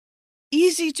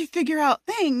 easy to figure out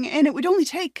thing. And it would only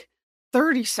take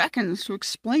 30 seconds to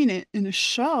explain it in a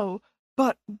show.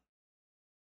 But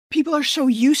people are so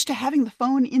used to having the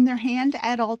phone in their hand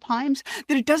at all times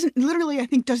that it doesn't, literally, I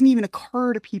think, doesn't even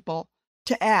occur to people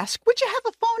to ask, would you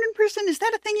have a phone in prison? Is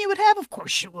that a thing you would have? Of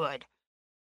course you would.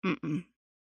 Mm-mm.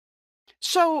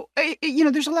 So, you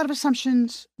know, there's a lot of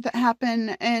assumptions that happen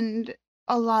and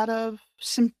a lot of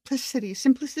simplicity.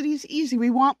 Simplicity is easy.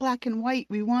 We want black and white.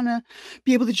 We want to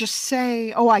be able to just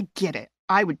say, oh, I get it.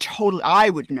 I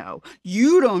would know.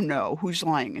 You don't know who's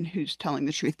lying and who's telling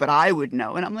the truth, but I would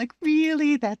know. And I'm like,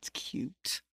 really? That's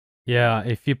cute. Yeah,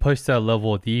 if you push that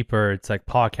level deeper, it's like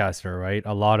podcaster, right?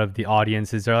 A lot of the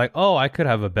audiences are like, oh, I could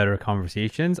have a better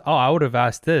conversations. Oh, I would have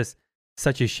asked this.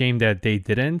 Such a shame that they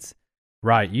didn't.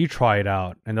 Right, you try it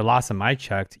out. And the last time I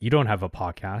checked, you don't have a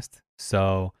podcast.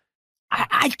 So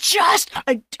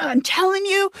I'm telling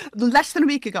you, less than a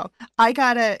week ago, I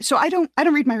don't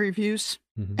read my reviews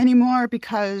anymore,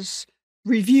 because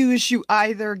reviews, you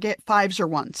either get 5s or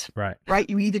 1s. Right?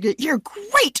 You either get, you're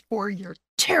great or you're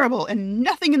terrible, and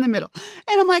nothing in the middle.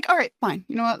 And I'm like, all right, fine.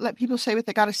 You know what? Let people say what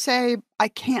they got to say. I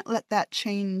can't let that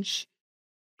change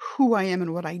who I am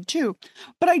and what I do.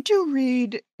 But I do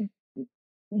read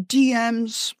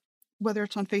DMs, whether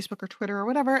it's on Facebook or Twitter or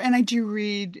whatever, and I do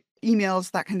read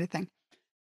emails, that kind of thing.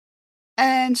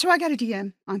 And so I got a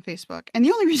DM on Facebook, and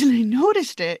the only reason I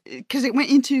noticed it, because it went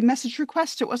into message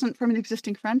request, it wasn't from an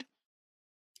existing friend.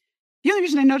 The only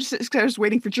reason I noticed it is because I was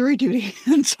waiting for jury duty.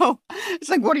 And so it's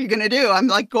like, what are you going to do? I'm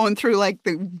like going through like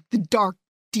the dark,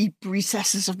 deep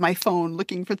recesses of my phone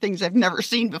looking for things I've never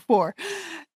seen before.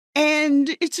 And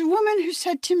it's a woman who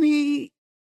said to me,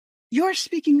 your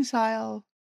speaking style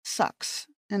sucks,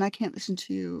 and I can't listen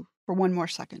to you for one more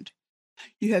second.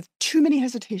 You have too many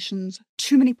hesitations,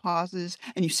 too many pauses,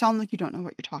 and you sound like you don't know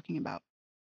what you're talking about.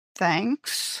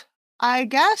 Thanks, I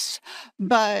guess.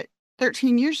 But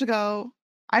 13 years ago,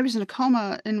 I was in a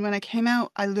coma, and when I came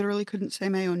out, I literally couldn't say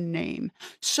my own name.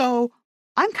 So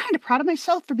I'm kind of proud of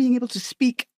myself for being able to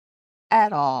speak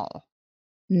at all.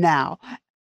 Now,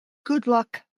 good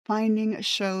luck finding a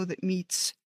show that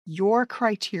meets your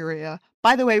criteria,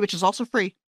 by the way, which is also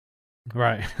free.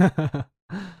 Right.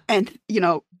 And, you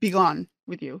know, be gone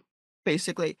with you,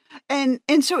 basically. And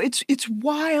so it's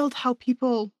wild how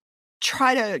people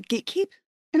try to gatekeep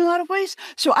in a lot of ways.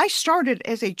 So I started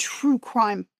as a true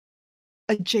crime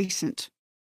adjacent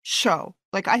show.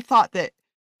 Like, I thought that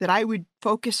I would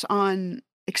focus on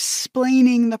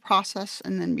explaining the process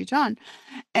and then be done.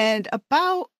 And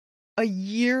about a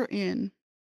year in,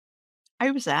 I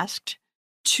was asked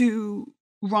to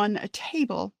run a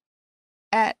table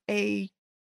at a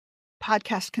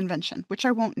podcast convention, which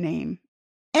I won't name.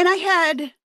 And I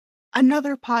had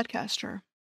another podcaster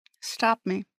stop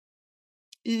me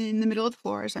in the middle of the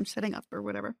floor as I'm setting up or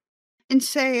whatever and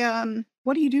say,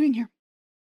 what are you doing here?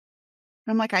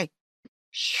 And I'm like, I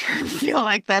sure feel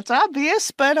like that's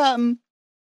obvious, but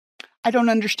I don't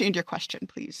understand your question.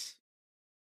 Please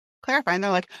clarify. And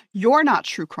they're like, you're not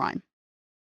true crime.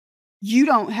 You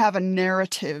don't have a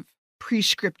narrative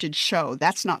pre-scripted show.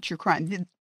 That's not true crime.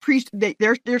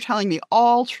 They're telling me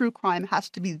all true crime has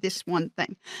to be this one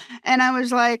thing. And I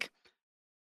was like,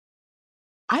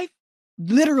 I've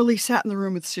literally sat in the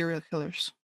room with serial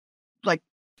killers, like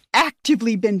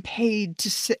actively been paid to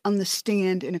sit on the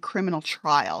stand in a criminal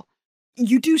trial.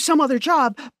 You do some other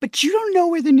job, but you don't know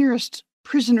where the nearest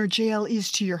prison or jail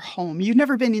is to your home. You've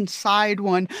never been inside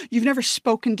one. You've never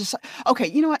spoken to. Okay,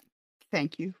 you know what?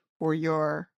 Thank you for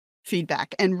your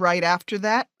feedback. And right after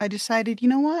that, I decided, you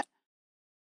know what?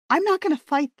 I'm not going to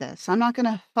fight this. I'm not going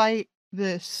to fight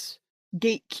this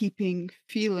gatekeeping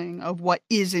feeling of what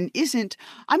is and isn't.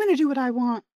 I'm going to do what I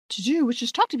want to do, which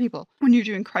is talk to people. When you're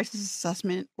doing crisis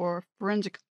assessment or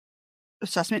forensic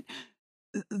assessment,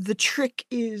 the trick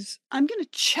is I'm going to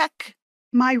check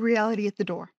my reality at the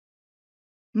door.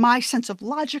 My sense of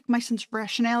logic, my sense of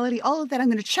rationality, all of that, I'm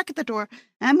going to check at the door,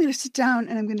 and I'm going to sit down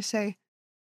and I'm going to say,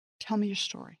 tell me your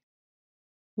story.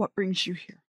 What brings you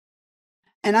here?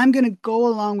 And I'm going to go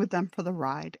along with them for the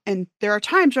ride. And there are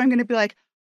times where I'm going to be like,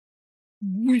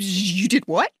 you did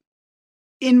what?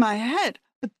 In my head.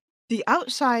 But the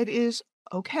outside is,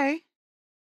 okay.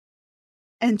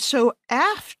 And so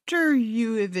after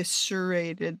you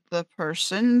eviscerated the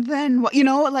person, then what,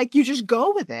 like you just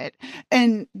go with it.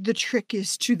 And the trick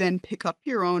is to then pick up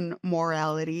your own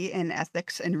morality and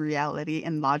ethics and reality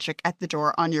and logic at the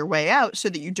door on your way out so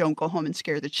that you don't go home and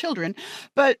scare the children.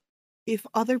 But if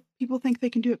other people think they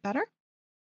can do it better,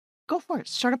 go for it.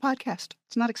 Start a podcast.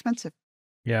 It's not expensive.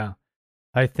 Yeah.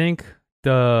 I think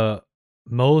the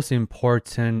most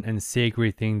important and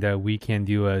sacred thing that we can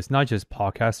do as not just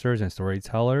podcasters and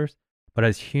storytellers, but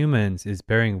as humans is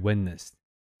bearing witness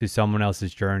to someone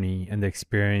else's journey and the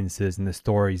experiences and the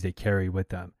stories they carry with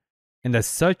them. And that's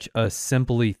such a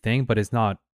simply thing, but it's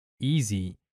not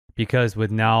easy because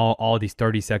with now all these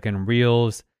 30-second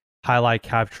reels, highlight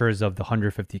captures of the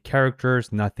 150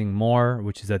 characters, nothing more,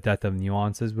 which is a depth of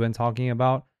nuances we've been talking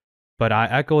about. But I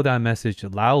echo that message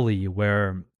loudly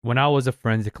where when I was a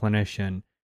forensic clinician,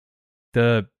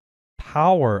 the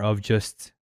power of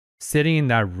just sitting in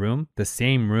that room, the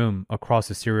same room across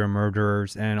the serial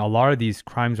murderers, and a lot of these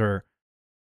crimes are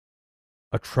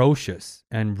atrocious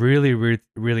and really, really,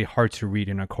 really hard to read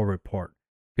in a court report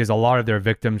because a lot of their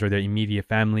victims are their immediate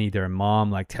family, their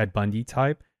mom, like Ted Bundy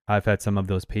type. I've had some of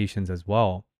those patients as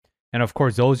well. And of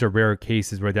course, those are rare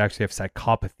cases where they actually have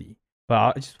psychopathy. But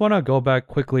I just want to go back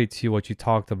quickly to what you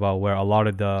talked about, where a lot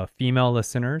of the female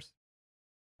listeners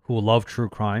who love true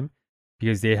crime,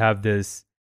 because they have this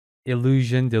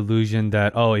delusion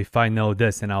that, oh, if I know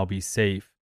this, then I'll be safe.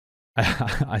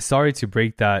 I'm sorry to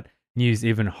break that news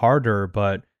even harder,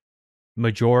 but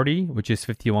majority, which is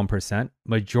 51%,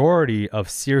 majority of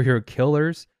serial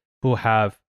killers who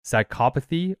have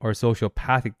psychopathy or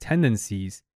sociopathic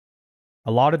tendencies, a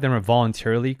lot of them are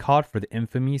voluntarily caught for the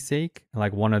infamy's sake,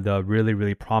 like one of the really,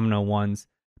 really prominent ones.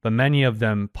 But many of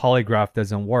them, polygraph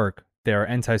doesn't work. They're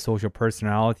antisocial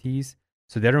personalities,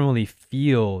 so they don't really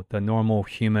feel the normal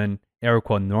human, air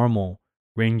quote, normal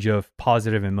range of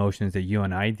positive emotions that you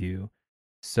and I do.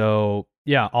 So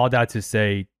yeah, all that to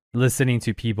say, listening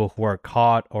to people who are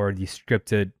caught or the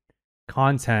scripted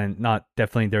content,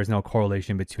 there's no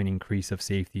correlation between increase of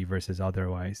safety versus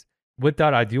otherwise. With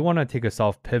that, I do want to take a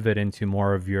soft pivot into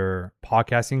more of your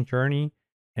podcasting journey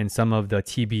and some of the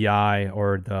TBI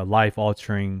or the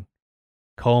life-altering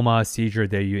coma seizure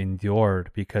that you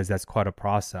endured, because that's quite a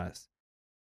process.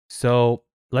 So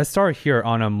let's start here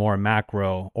on a more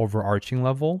macro, overarching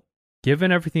level.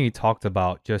 Given everything you talked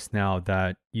about just now,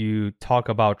 that you talk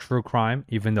about true crime,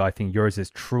 even though I think yours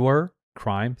is truer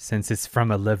crime since it's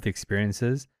from a lived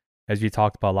experiences, as you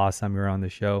talked about last time you were on the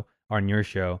show, on your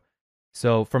show.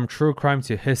 So from true crime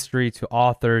to history to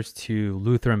authors to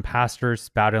Lutheran pastors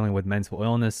battling with mental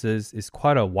illnesses is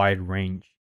quite a wide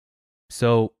range.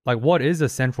 So what is the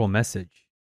central message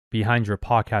behind your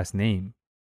podcast name?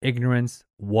 Ignorance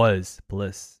was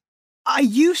bliss. I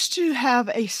used to have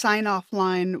a sign-off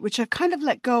line, which I've kind of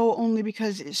let go only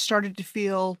because it started to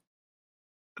feel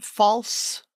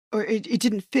false, or it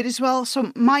didn't fit as well.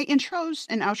 So my intros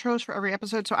and outros for every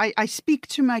episode, so I speak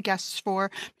to my guests for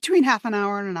between half an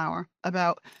hour and an hour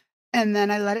and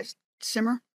then I let it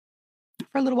simmer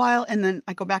for a little while, and then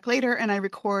I go back later and I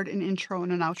record an intro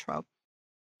and an outro.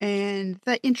 And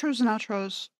the intros and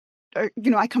outros are,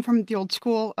 I come from the old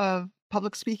school of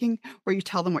public speaking, where you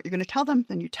tell them what you're going to tell them,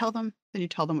 then you tell them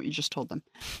what you just told them.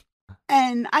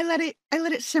 And I let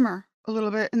it simmer a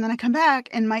little bit, and then I come back,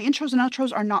 and my intros and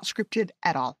outros are not scripted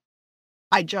at all.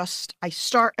 I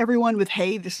start everyone with,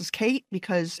 hey, this is Kate,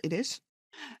 because it is.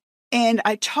 And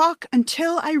I talk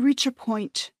until I reach a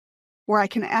point where I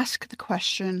can ask the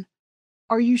question,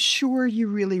 Are you sure you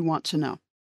really want to know?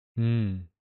 Mm.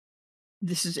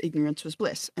 This is Ignorance Was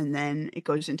Bliss. And then it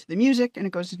goes into the music and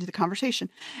it goes into the conversation.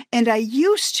 And I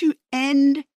used to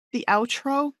end the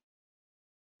outro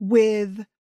with,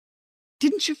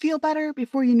 didn't you feel better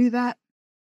before you knew that?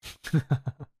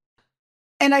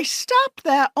 And I stopped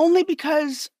that only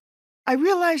because I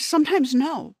realized sometimes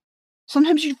no.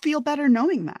 Sometimes you feel better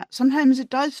knowing that. Sometimes it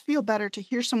does feel better to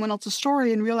hear someone else's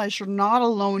story and realize you're not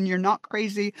alone, you're not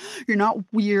crazy, you're not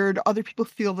weird, other people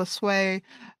feel this way,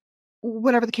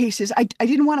 whatever the case is. I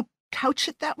didn't want to couch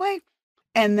it that way.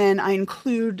 And then I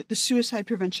include the Suicide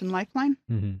Prevention Lifeline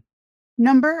Mm-hmm.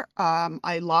 number.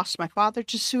 I lost my father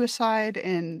to suicide,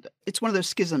 and it's one of those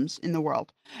schisms in the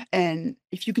world. And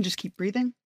if you can just keep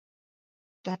breathing,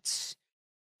 that's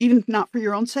even not for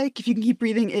your own sake. If you can keep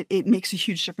breathing, it makes a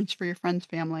huge difference for your friends,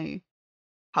 family,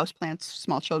 houseplants,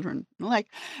 small children, and the like.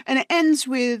 And it ends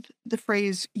with the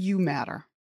phrase, "You matter."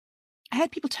 I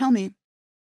had people tell me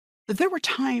that there were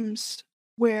times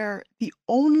where the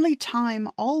only time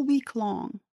all week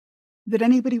long that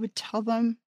anybody would tell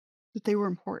them that they were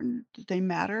important, that they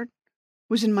mattered,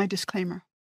 was in my disclaimer.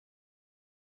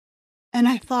 And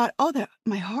I thought, oh, that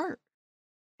my heart.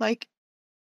 Like,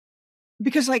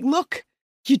 because like, look,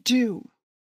 you do.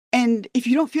 And if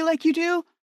you don't feel like you do,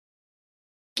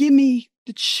 give me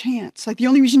the chance. Like, the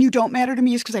only reason you don't matter to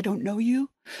me is because I don't know you.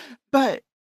 But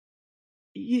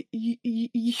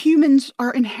humans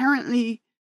are inherently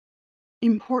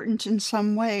important in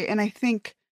some way. And I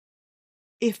think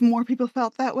if more people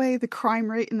felt that way, the crime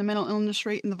rate and the mental illness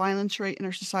rate and the violence rate in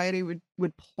our society would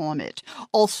plummet.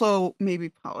 Also, maybe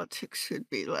politics should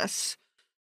be less,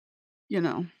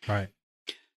 Right.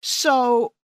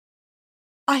 So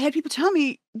I had people tell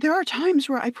me there are times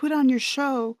where I put on your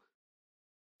show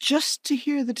just to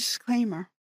hear the disclaimer,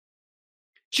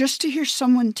 just to hear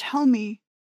someone tell me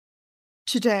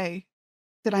today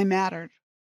that I mattered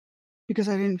because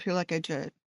I didn't feel like I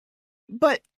did.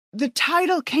 But the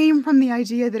title came from the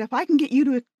idea that if I can get you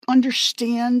to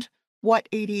understand what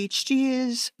ADHD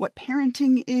is, what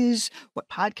parenting is, what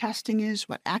podcasting is,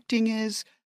 what acting is,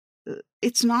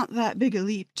 it's not that big a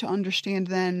leap to understand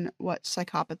then what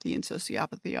psychopathy and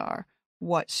sociopathy are,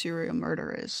 what serial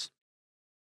murder is.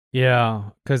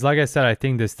 Yeah, because like I said, I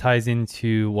think this ties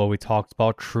into what we talked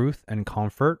about, truth and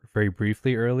comfort, very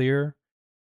briefly earlier.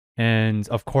 And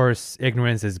of course,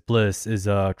 ignorance is bliss is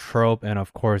a trope. And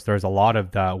of course, there's a lot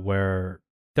of that where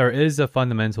there is a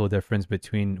fundamental difference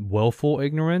between willful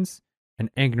ignorance and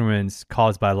ignorance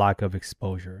caused by lack of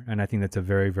exposure. And I think that's a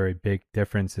very, very big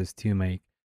differences to make.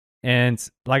 And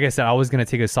like I said, I was going to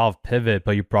take a soft pivot,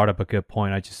 but you brought up a good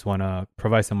point. I just want to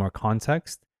provide some more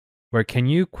context. Where can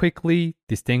you quickly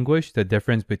distinguish the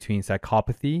difference between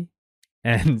psychopathy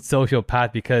and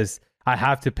sociopath? Because I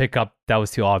have to pick up that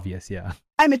was too obvious. Yeah.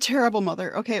 I'm a terrible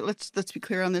mother. Okay, let's be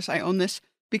clear on this. I own this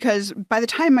because by the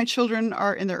time my children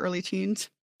are in their early teens,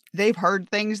 they've heard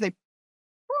things they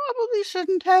probably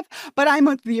shouldn't have. But I'm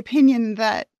of the opinion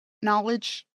that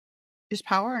knowledge is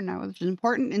power and knowledge is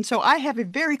important. And so I have a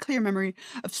very clear memory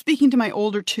of speaking to my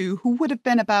older two, who would have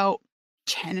been about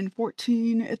 10 and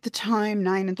 14 at the time,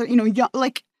 9 and 13, young,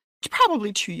 like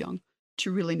probably too young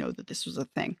to really know that this was a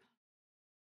thing.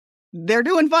 They're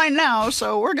doing fine now,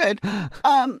 so we're good.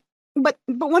 But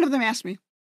one of them asked me,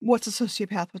 what's a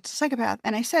sociopath? What's a psychopath?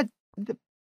 And I said,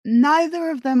 neither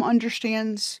of them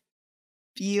understands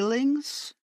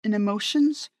feelings and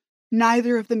emotions.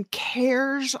 Neither of them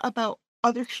cares about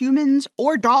other humans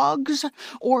or dogs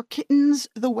or kittens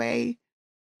the way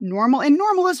normal, and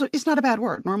normal is not a bad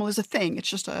word. Normal is a thing. It's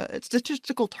just a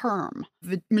statistical term.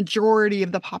 The majority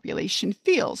of the population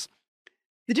feels.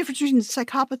 The difference between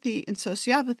psychopathy and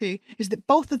sociopathy is that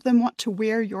both of them want to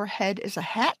wear your head as a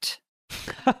hat.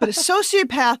 But a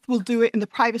sociopath will do it in the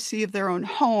privacy of their own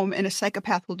home, and a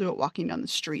psychopath will do it walking down the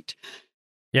street.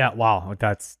 Yeah, wow.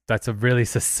 That's a really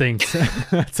succinct.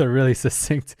 That's a really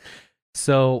succinct.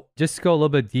 So just to go a little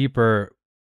bit deeper,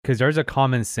 because there's a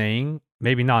common saying,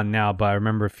 maybe not now, but I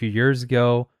remember a few years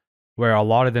ago where a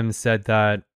lot of them said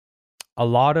that a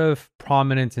lot of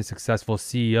prominent and successful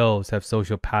CEOs have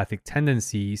sociopathic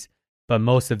tendencies, but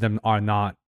most of them are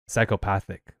not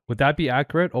psychopathic. Would that be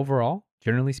accurate overall,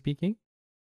 generally speaking?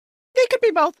 They could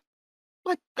be both.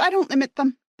 Like, I don't limit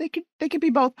them. They could be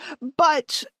both.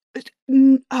 But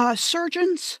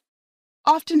surgeons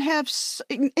often have,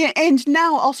 and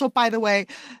now also, by the way,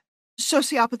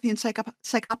 sociopathy and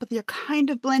psychopathy are kind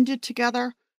of blended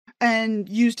together and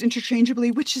used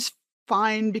interchangeably, which is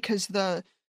fine because the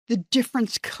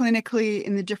difference clinically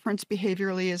and the difference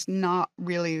behaviorally is not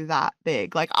really that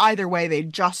big. Like either way,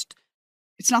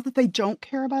 it's not that they don't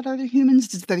care about other humans,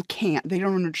 it's that they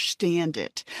don't understand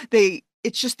it. They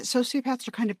It's just that sociopaths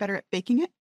are kind of better at faking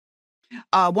it.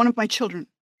 One of my children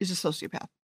is a sociopath,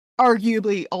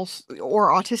 arguably also, or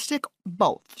autistic,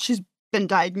 both. She's been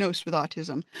diagnosed with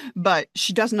autism, but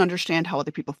she doesn't understand how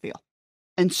other people feel.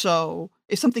 And so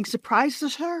if something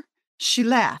surprises her, she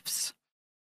laughs.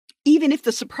 Even if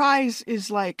the surprise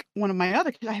is like one of my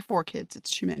other kids, I have 4 kids,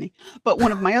 it's too many, but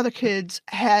one of my other kids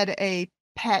had a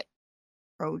pet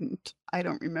rodent. I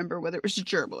don't remember whether it was a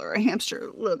gerbil or a hamster,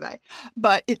 a little guy,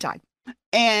 but it died.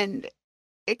 And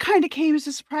it kind of came as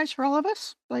a surprise for all of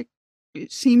us. Like,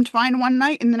 it seemed fine one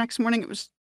night, and the next morning it was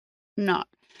not.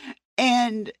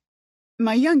 And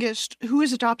my youngest, who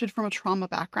is adopted from a trauma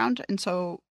background, and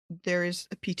so there is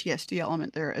a PTSD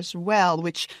element there as well,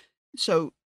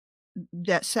 so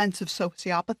that sense of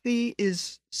sociopathy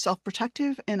is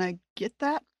self-protective, and I get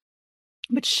that.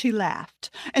 But she laughed.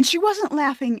 And she wasn't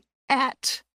laughing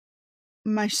at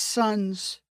my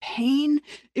son's pain.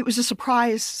 It was a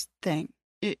surprise thing,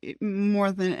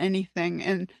 more than anything.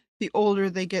 And the older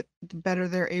they get, the better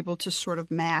they're able to sort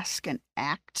of mask and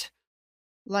act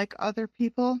like other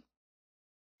people.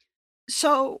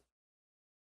 So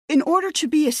in order to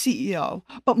be a CEO,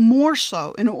 but more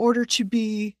so in order to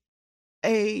be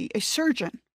a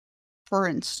surgeon, for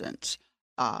instance,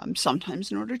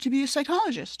 sometimes in order to be a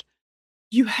psychologist,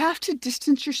 you have to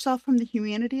distance yourself from the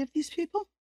humanity of these people.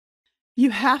 You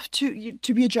have to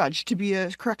be a judge, to be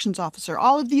a corrections officer,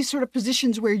 all of these sort of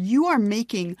positions where you are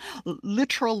making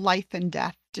literal life and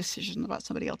death decisions about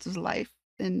somebody else's life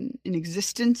in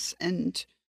existence. And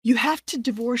you have to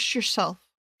divorce yourself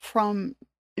from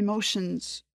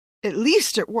emotions, at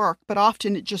least at work, but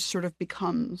often it just sort of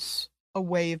becomes a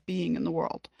way of being in the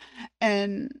world.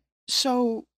 And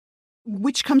so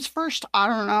which comes first? I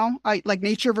don't know. Like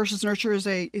nature versus nurture is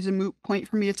a moot point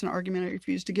for me. It's an argument I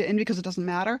refuse to get in because it doesn't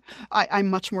matter. I'm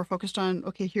much more focused on,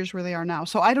 okay, here's where they are now.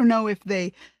 So I don't know if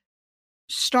they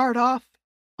start off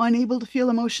unable to feel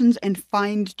emotions and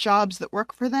find jobs that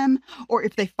work for them, or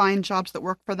if they find jobs that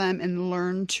work for them and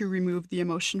learn to remove the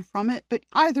emotion from it. But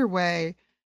either way,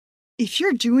 if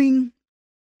you're doing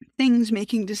things,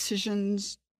 making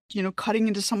decisions, cutting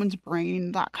into someone's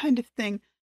brain, that kind of thing,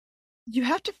 you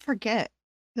have to forget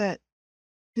that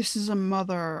this is a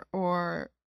mother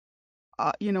or,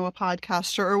 a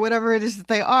podcaster or whatever it is that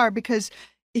they are, because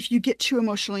if you get too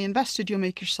emotionally invested, you'll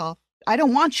make yourself, I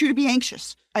don't want you to be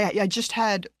anxious. I just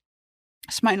had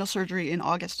spinal surgery in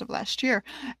August of last year,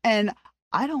 and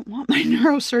I don't want my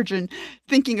neurosurgeon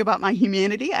thinking about my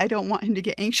humanity. I don't want him to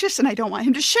get anxious, and I don't want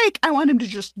him to shake. I want him to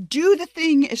just do the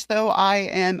thing as though I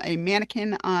am a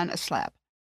mannequin on a slab.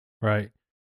 Right.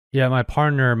 Yeah, my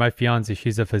partner, my fiance,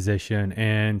 she's a physician,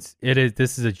 and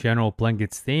this is a general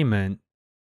blanket statement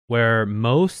where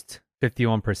most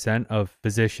 51% of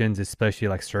physicians, especially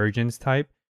like surgeons type,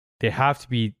 they have to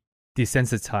be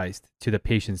desensitized to the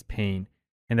patient's pain.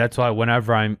 And that's why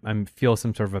whenever I feel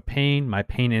some sort of a pain, my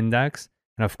pain index,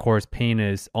 and of course pain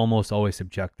is almost always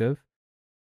subjective,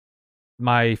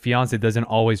 my fiance doesn't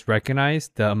always recognize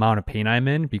the amount of pain I'm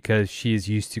in because she's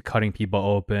used to cutting people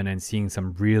open and seeing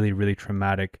some really, really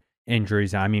traumatic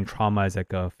injuries. I mean, trauma is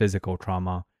like a physical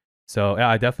trauma. So yeah,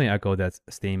 I definitely echo that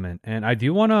statement. And I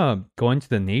do want to go into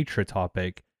the nature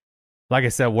topic. Like I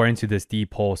said, we're into this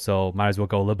deep hole, so might as well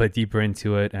go a little bit deeper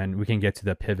into it, and we can get to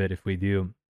the pivot if we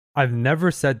do. I've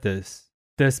never said this.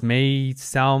 This may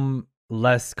sound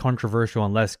less controversial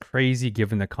and less crazy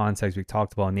given the context we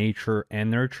talked about nature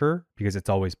and nurture, because it's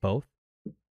always both.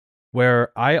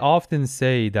 Where I often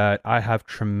say that I have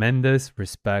tremendous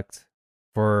respect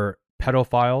for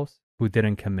pedophiles who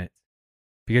didn't commit.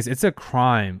 Because it's a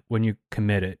crime when you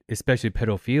commit it, especially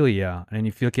pedophilia. And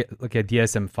if you look at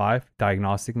DSM-5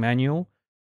 diagnostic manual,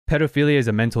 pedophilia is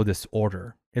a mental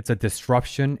disorder. It's a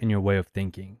disruption in your way of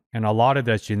thinking. And a lot of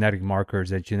that's genetic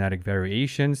markers and genetic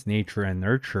variations, nature and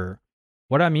nurture.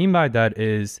 What I mean by that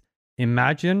is,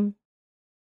 imagine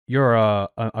you're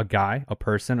a guy, a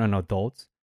person, an adult,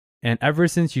 and ever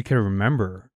since you can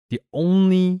remember, the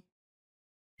only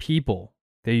people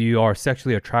that you are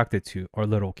sexually attracted to are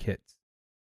little kids.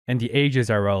 And the age is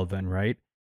irrelevant, right?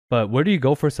 But where do you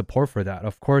go for support for that?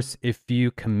 Of course, if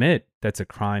you commit, that's a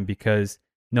crime, because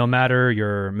no matter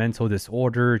your mental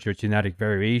disorders, your genetic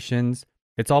variations,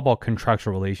 it's all about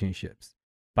contractual relationships.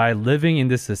 By living in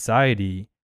this society,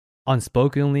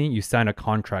 unspokenly, you sign a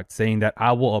contract saying that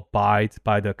I will abide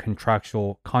by the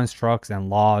contractual constructs and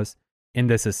laws in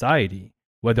this society,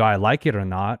 whether I like it or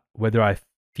not, whether I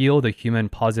feel the human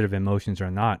positive emotions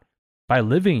or not. By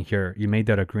living here, you made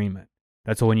that agreement.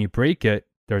 That's why when you break it,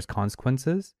 there's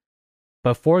consequences.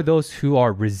 But for those who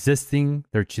are resisting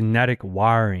their genetic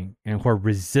wiring and who are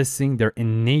resisting their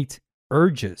innate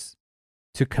urges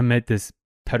to commit this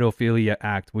pedophilia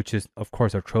act, which is, of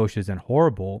course, atrocious and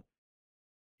horrible,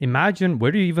 imagine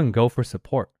where do you even go for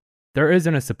support? There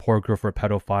isn't a support group for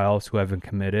pedophiles who have been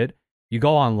committed. You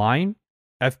go online,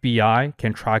 FBI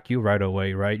can track you right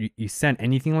away, right? You send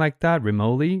anything like that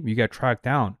remotely, you get tracked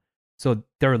down. So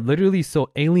they're literally so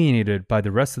alienated by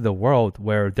the rest of the world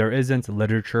where there isn't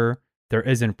literature, there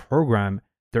isn't program,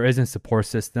 there isn't support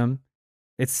system.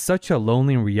 It's such a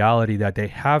lonely reality that they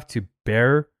have to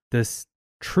bear this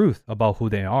truth about who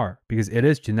they are because it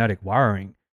is genetic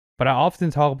wiring. But I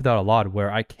often talk about that a lot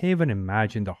where I can't even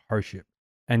imagine the hardship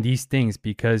and these things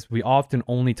because we often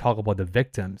only talk about the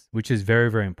victims, which is very,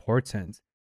 very important.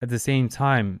 At the same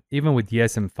time, even with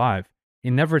DSM-5,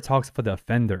 it never talks about the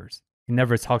offenders. It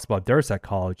never talks about their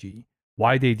psychology,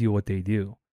 why they do what they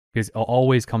do. Because it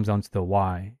always comes down to the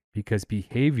why. Because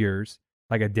behaviors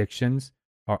like addictions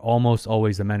are almost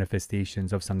always the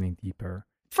manifestations of something deeper.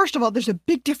 First of all, there's a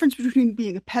big difference between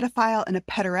being a pedophile and a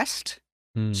pederast.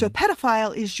 So a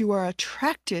pedophile is you are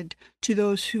attracted to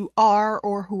those who are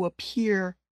or who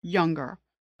appear younger.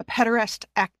 A pederast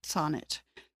acts on it.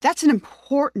 That's an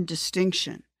important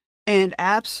distinction. And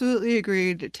absolutely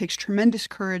agreed, it takes tremendous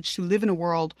courage to live in a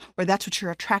world where that's what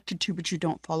you're attracted to, but you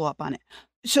don't follow up on it.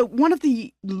 So one of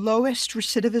the lowest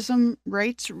recidivism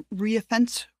rates,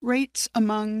 reoffense rates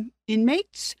among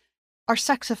inmates are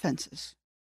sex offenses.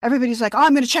 Everybody's like, oh,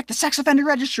 I'm going to check the sex offender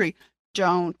registry.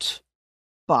 Don't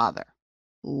bother.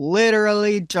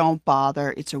 Literally don't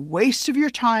bother. It's a waste of your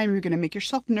time. You're going to make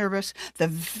yourself nervous. The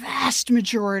vast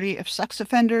majority of sex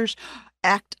offenders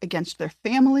act against their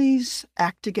families,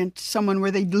 act against someone where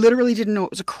they literally didn't know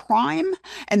it was a crime,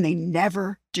 and they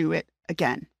never do it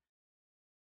again.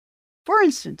 For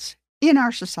instance, in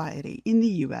our society, in the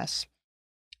US,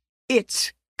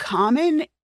 it's common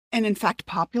and in fact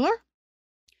popular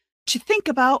to think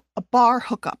about a bar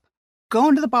hookup,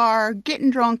 going to the bar,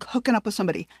 getting drunk, hooking up with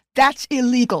somebody. That's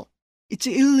illegal. It's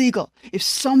illegal. If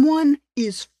someone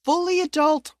is fully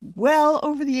adult, well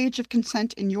over the age of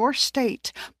consent in your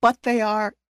state, but they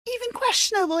are even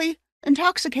questionably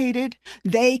intoxicated,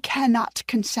 they cannot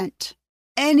consent.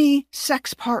 Any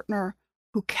sex partner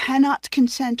who cannot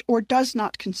consent or does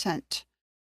not consent,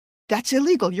 that's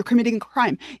illegal. You're committing a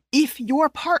crime. If your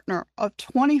partner of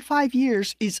 25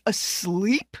 years is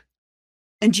asleep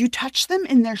and you touch them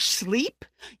in their sleep,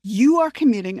 you are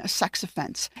committing a sex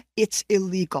offense. It's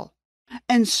illegal.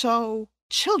 And so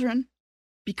children,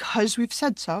 because we've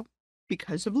said so,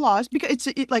 because of laws, because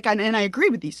and I agree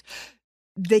with these,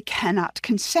 they cannot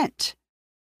consent.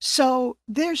 So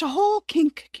there's a whole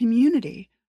kink community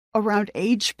around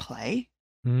age play.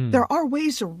 There are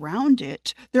ways around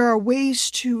it. There are ways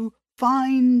to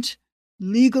find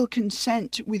legal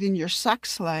consent within your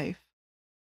sex life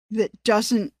that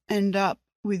doesn't end up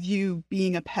with you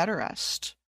being a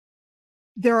pederast.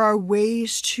 There are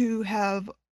ways to have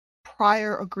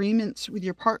prior agreements with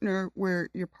your partner where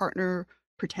your partner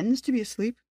pretends to be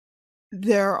asleep.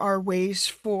 There are ways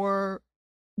for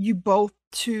you both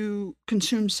to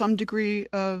consume some degree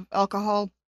of alcohol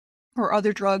or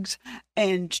other drugs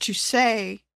and to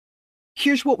say,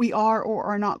 here's what we are or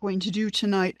are not going to do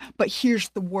tonight, but here's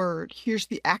the word, here's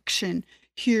the action,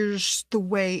 here's the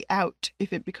way out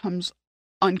if it becomes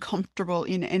uncomfortable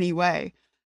in any way.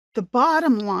 The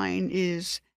bottom line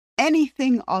is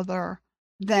anything other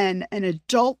than an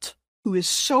adult who is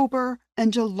sober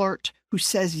and alert who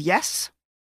says yes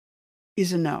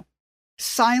is a no.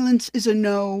 Silence is a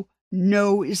no.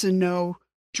 No is a no.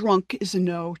 Drunk is a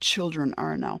no. Children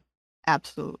are a no.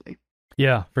 Absolutely.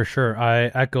 Yeah, for sure. I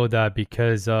echo that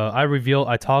because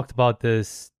I talked about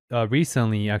this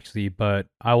recently, actually, but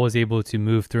I was able to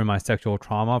move through my sexual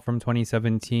trauma from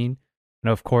 2017.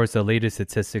 And of course, the latest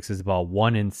statistics is about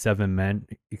 1 in 7 men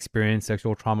experience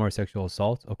sexual trauma or sexual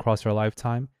assault across their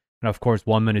lifetime. And of course,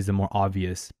 woman is the more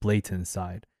obvious, blatant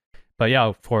side. But yeah,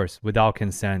 of course, without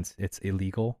consent, it's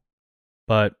illegal.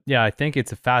 But yeah, I think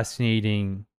it's a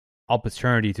fascinating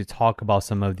opportunity to talk about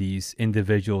some of these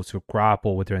individuals who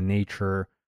grapple with their nature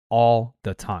all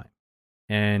the time.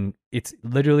 And it's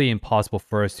literally impossible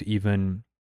for us to even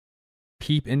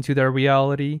peep into their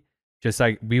reality. Just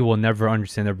like we will never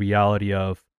understand the reality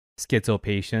of schizo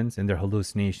patients and their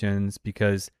hallucinations,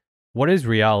 because what is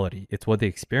reality? It's what they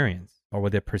experience or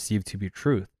what they perceive to be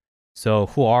truth. So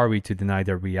who are we to deny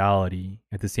their reality?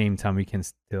 At the same time, we can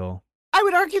still... I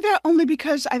would argue that only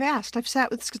because I've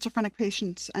sat with schizophrenic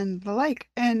patients and the like,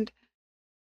 and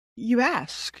you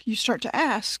start to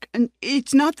ask, and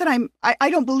it's not that I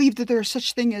don't believe that there's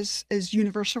such thing as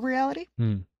universal reality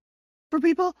for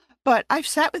people, but I've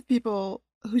sat with people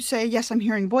who say, yes, I'm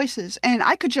hearing voices, and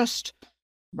I could just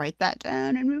write that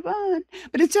down and move on.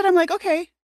 But instead I'm like, okay,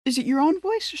 Is it your own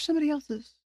voice or somebody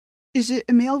else's? Is it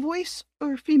a male voice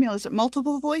or a female? Is it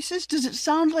multiple voices? Does it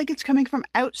sound like it's coming from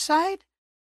outside?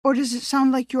 Or does it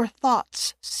sound like your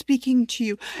thoughts speaking to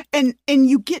you? And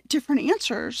you get different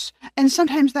answers. And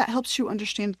sometimes that helps you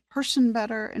understand the person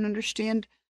better and understand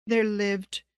their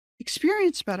lived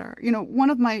experience better. One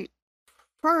of my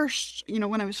first,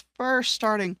 when I was first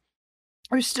starting,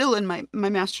 I was still in my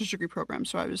master's degree program.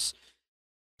 So I was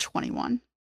 21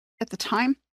 at the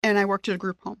time. And I worked at a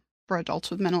group home for adults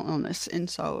with mental illness. And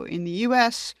so in the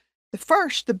US,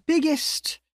 the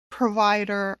biggest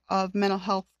provider of mental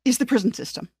health is the prison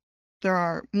system. There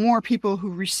are more people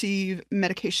who receive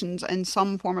medications and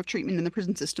some form of treatment in the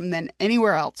prison system than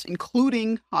anywhere else,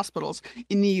 including hospitals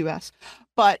in the US.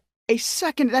 But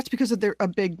that's because of a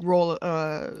big wave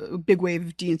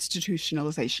of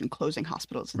deinstitutionalization, closing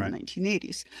hospitals in the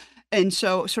 1980s. And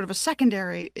so sort of a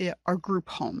secondary are group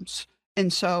homes.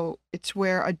 And so it's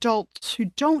where adults who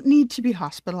don't need to be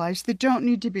hospitalized, they don't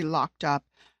need to be locked up,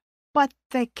 but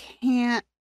they can't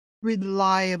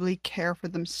reliably care for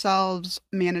themselves,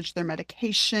 manage their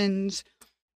medications,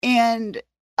 and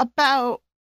about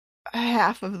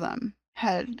half of them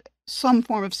had some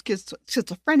form of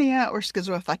schizophrenia or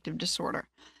schizoaffective disorder.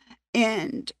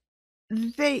 And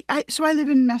so I live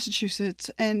in Massachusetts,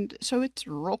 and so it's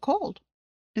real cold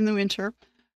in the winter,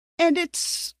 and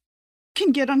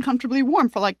can get uncomfortably warm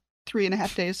for like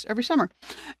 3.5 days every summer.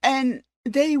 And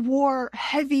they wore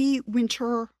heavy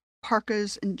winter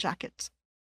parkas and jackets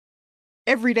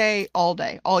every day,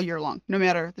 all year long, no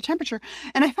matter the temperature.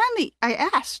 And I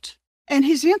asked, and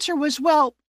his answer was,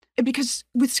 well, because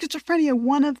with schizophrenia,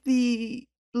 one of the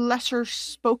lesser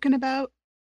spoken about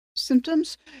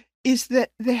symptoms is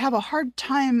that they have a hard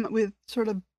time with sort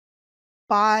of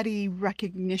body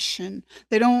recognition.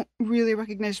 They don't really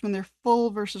recognize when they're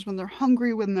full versus when they're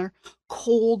hungry, when they're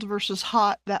cold versus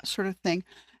hot, that sort of thing.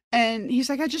 And he's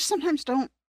like, I just sometimes I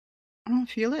don't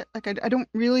feel it. Like, I don't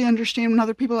really understand when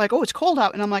other people are like, oh, it's cold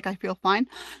out. And I'm like, I feel fine.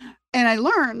 And I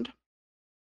learned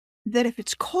that if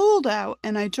it's cold out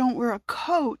and I don't wear a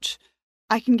coat,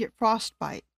 I can get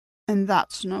frostbite. And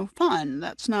that's no fun.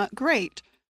 That's not great.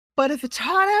 But if it's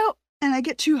hot out and I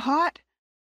get too hot,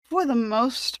 for the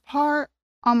most part,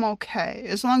 I'm okay.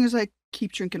 As long as I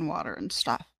keep drinking water and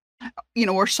stuff.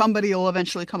 Or somebody will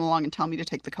eventually come along and tell me to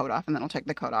take the coat off, and then I'll take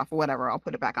the coat off or whatever. I'll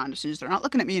put it back on as soon as they're not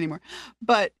looking at me anymore.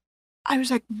 But I was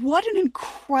like, what an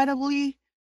incredibly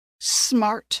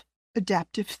smart,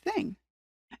 adaptive thing.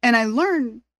 And I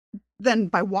learned then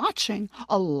by watching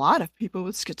a lot of people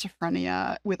with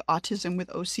schizophrenia, with autism, with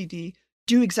OCD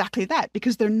do exactly that,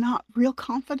 because they're not real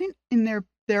confident in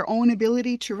their own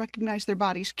ability to recognize their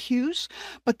body's cues,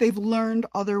 but they've learned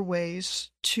other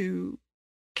ways to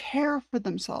care for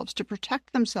themselves, to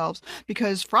protect themselves,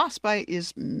 because frostbite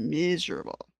is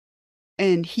miserable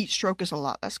and heat stroke is a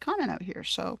lot less common out here.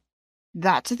 So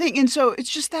that's the thing. And so it's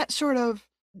just that sort of,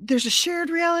 there's a shared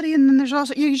reality, and then there's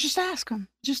also, you just ask them,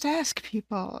 just ask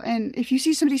people. And if you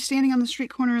see somebody standing on the street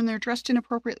corner and they're dressed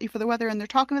inappropriately for the weather and they're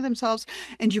talking to themselves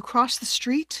and you cross the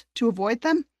street to avoid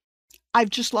them, I've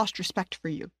just lost respect for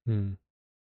you.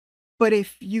 But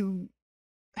if you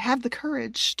have the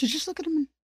courage to just look at them and,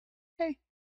 hey,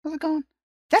 how's it going?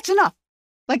 That's enough.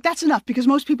 Like, that's enough, because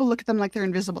most people look at them like they're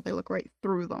invisible. They look right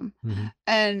through them.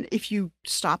 And if you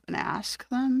stop and ask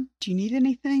them, do you need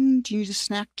anything? Do you need a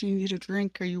snack? Do you need a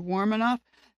drink? Are you warm enough?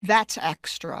 That's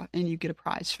extra, and you get a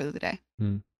prize for the day.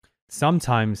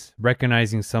 Sometimes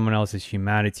recognizing someone else's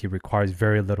humanity requires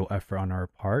very little effort on our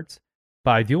part.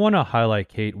 But I do want to highlight,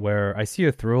 Kate, where I see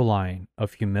a through line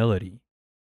of humility,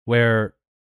 where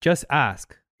just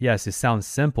ask. Yes, it sounds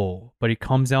simple, but it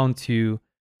comes down to,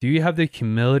 do you have the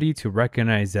humility to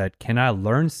recognize that, can I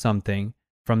learn something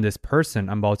from this person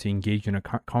I'm about to engage in a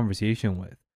conversation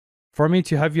with? For me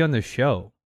to have you on the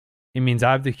show, it means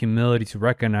I have the humility to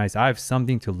recognize I have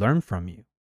something to learn from you.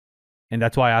 And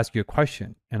that's why I ask you a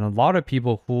question. And a lot of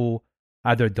people who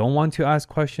either don't want to ask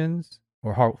questions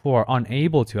or who are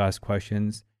unable to ask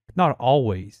questions, not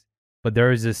always, but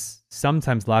there is this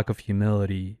sometimes lack of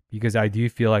humility, because I do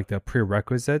feel like the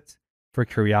prerequisite for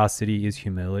curiosity is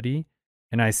humility.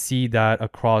 And I see that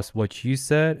across what you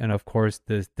said, and of course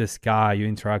this guy you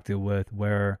interacted with,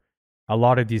 where a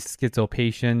lot of these schizo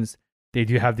patients, they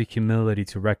do have the humility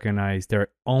to recognize their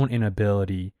own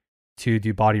inability to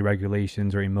do body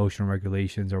regulations or emotional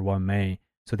regulations or what may,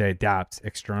 so they adapt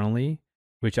externally,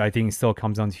 which I think still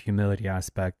comes down to humility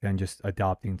aspect and just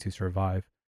adapting to survive.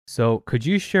 So could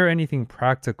you share anything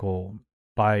practical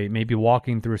by maybe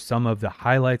walking through some of the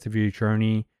highlights of your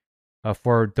journey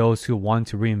for those who want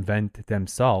to reinvent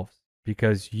themselves?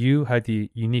 Because you had the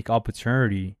unique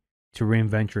opportunity to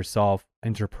reinvent yourself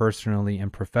interpersonally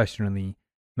and professionally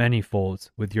many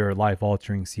folds with your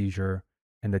life-altering seizure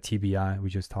and the TBI we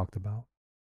just talked about.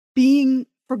 Being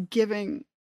forgiving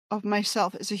of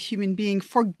myself as a human being,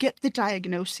 forget the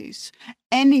diagnoses.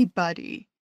 Anybody,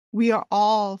 we are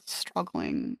all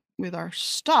struggling with our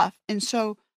stuff. And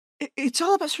so it's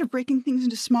all about sort of breaking things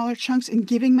into smaller chunks and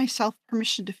giving myself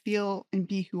permission to feel and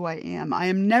be who I am. I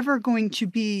am never going to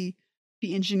be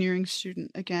the engineering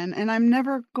student again, and I'm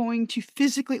never going to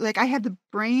physically, like, I had the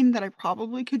brain that I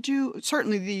probably could do,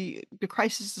 certainly the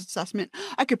crisis assessment.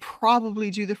 I could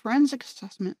probably do the forensic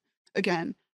assessment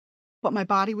again, but my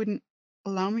body wouldn't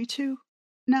allow me to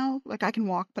now. Like, I can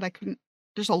walk, but I couldn't.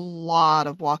 There's a lot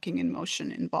of walking in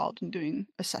motion involved in doing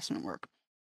assessment work.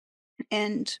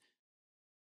 And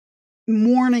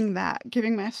mourning that,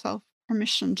 giving myself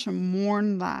permission to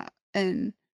mourn that.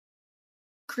 And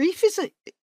grief is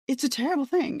it's a terrible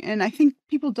thing. And I think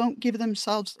people don't give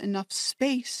themselves enough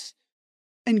space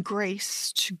and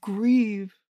grace to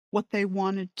grieve what they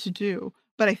wanted to do.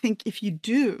 But I think if you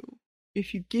do,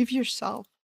 if you give yourself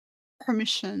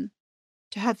permission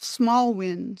to have small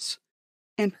wins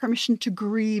and permission to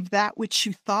grieve that which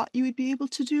you thought you would be able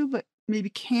to do, but maybe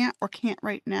can't or can't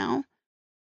right now,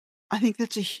 I think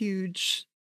that's a huge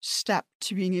step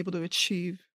to being able to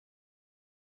achieve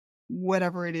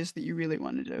whatever it is that you really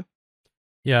want to do.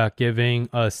 Yeah, giving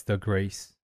us the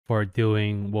grace for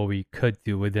doing what we could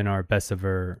do within our best of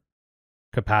our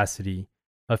capacity.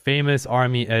 A famous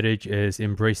army adage is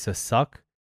embrace the suck.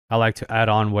 I like to add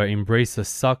on where embrace the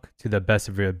suck to the best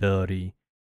of your ability,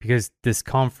 because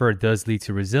discomfort does lead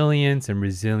to resilience, and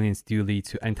resilience do lead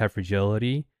to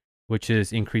anti-fragility, which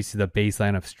is increases the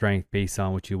baseline of strength based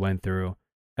on what you went through.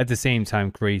 At the same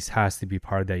time, grace has to be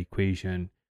part of that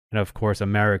equation. And of course,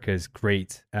 America is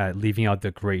great at leaving out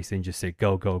the grace and just say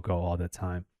go, go, go all the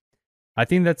time. I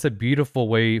think that's a beautiful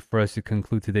way for us to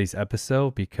conclude today's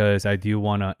episode, because I do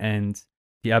want to end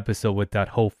the episode with that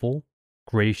hopeful,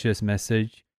 gracious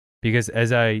message. Because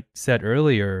as I said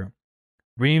earlier,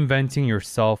 reinventing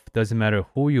yourself doesn't matter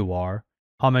who you are,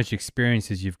 how much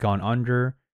experiences you've gone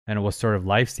under, and what sort of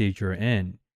life stage you're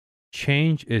in.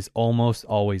 Change is almost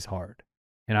always hard.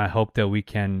 And I hope that we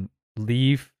can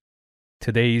leave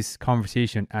today's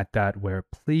conversation at that, where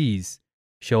please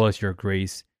show us your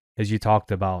grace, as you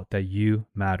talked about, that you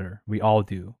matter. We all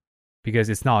do. Because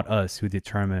it's not us who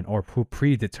determine or who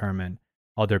predetermine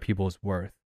other people's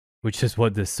worth, which is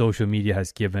what the social media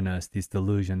has given us, this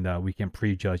delusion that we can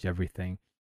prejudge everything.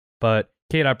 But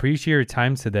Kate, I appreciate your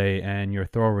time today and your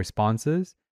thorough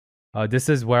responses. This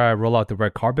is where I roll out the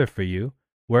red carpet for you.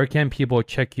 Where can people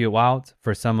check you out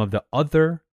for some of the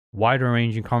other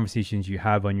wider-ranging conversations you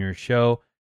have on your show?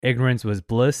 Ignorance was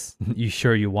bliss. You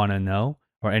sure you want to know?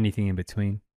 Or anything in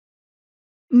between?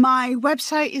 My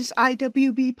website is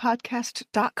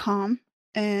iwbpodcast.com,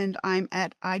 and I'm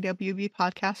at IWB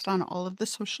Podcast on all of the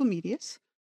social medias.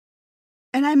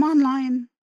 And I'm online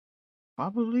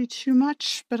probably too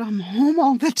much, but I'm home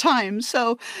all the time.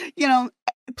 So,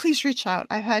 please reach out.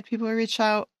 I've had people reach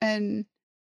out and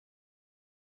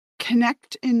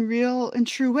connect in real and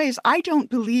true ways. I don't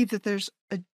believe that there's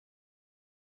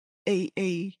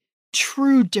a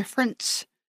true difference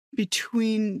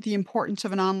between the importance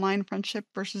of an online friendship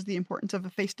versus the importance of a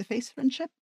face-to-face friendship.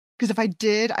 Because if I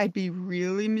did, I'd be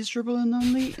really miserable and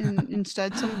lonely. And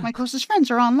instead, some of my closest friends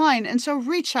are online. And so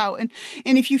reach out. And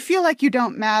if you feel like you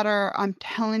don't matter, I'm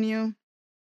telling you,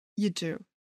 you do.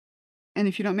 And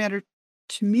if you don't matter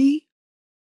to me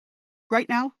right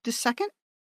now, this second,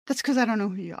 that's because I don't know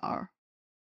who you are.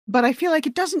 But I feel like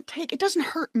it doesn't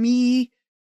hurt me.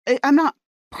 I'm not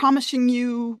promising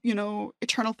you,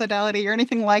 eternal fidelity or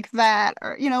anything like that,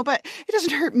 or, but it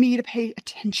doesn't hurt me to pay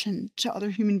attention to other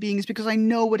human beings, because I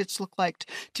know what it's looked like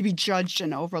to be judged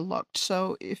and overlooked.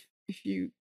 So if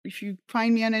you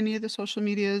find me on any of the social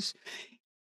medias,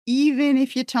 even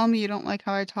if you tell me you don't like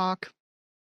how I talk,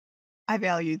 I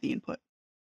value the input.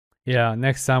 Yeah,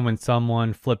 next time when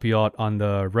someone flip you out on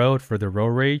the road for the road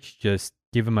rage, just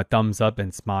give them a thumbs up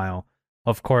and smile.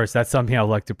 Of course, that's something I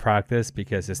would like to practice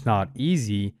because it's not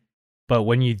easy. But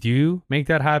when you do make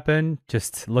that happen,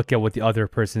 just look at what the other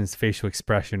person's facial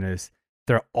expression is.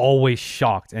 They're always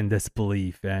shocked and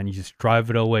disbelief, and you just drive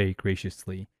it away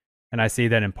graciously. And I say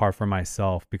that in part for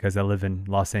myself because I live in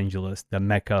Los Angeles, the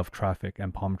mecca of traffic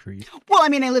and palm trees. Well, I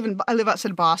mean, I live outside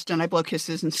of Boston. I blow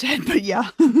kisses instead, but yeah.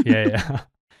 Yeah.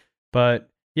 But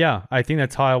yeah, I think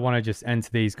that's how I want to just end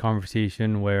today's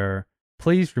conversation, where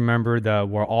please remember that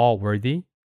we're all worthy.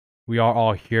 We are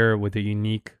all here with a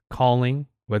unique calling,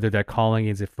 whether that calling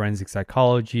is a forensic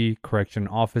psychology, correction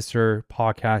officer,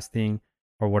 podcasting,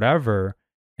 or whatever.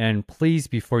 And please,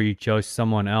 before you judge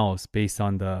someone else based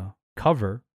on the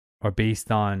cover are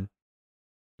based on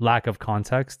lack of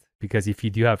context, because if you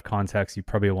do have context, you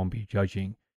probably won't be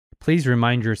judging. Please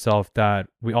remind yourself that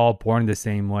we all born the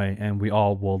same way and we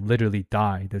all will literally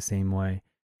die the same way,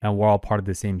 and we're all part of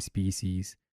the same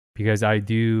species. Because I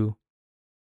do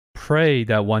pray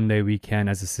that one day we can,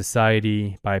 as a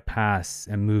society, bypass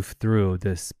and move through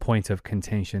this point of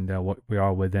contention that we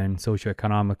are within,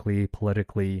 socioeconomically,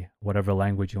 politically, whatever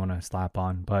language you want to slap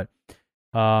on. But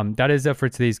that is it for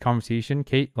today's conversation.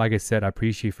 Kate, like I said, I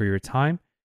appreciate for your time.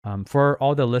 For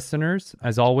all the listeners,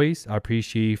 as always, I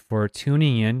appreciate for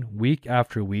tuning in week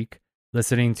after week,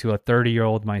 listening to a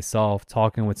 30-year-old myself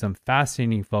talking with some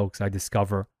fascinating folks I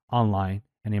discover online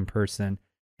and in person.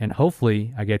 And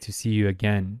hopefully I get to see you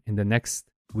again in the next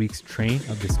week's train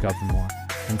of Discover More.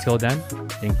 Until then,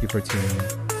 thank you for tuning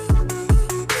in.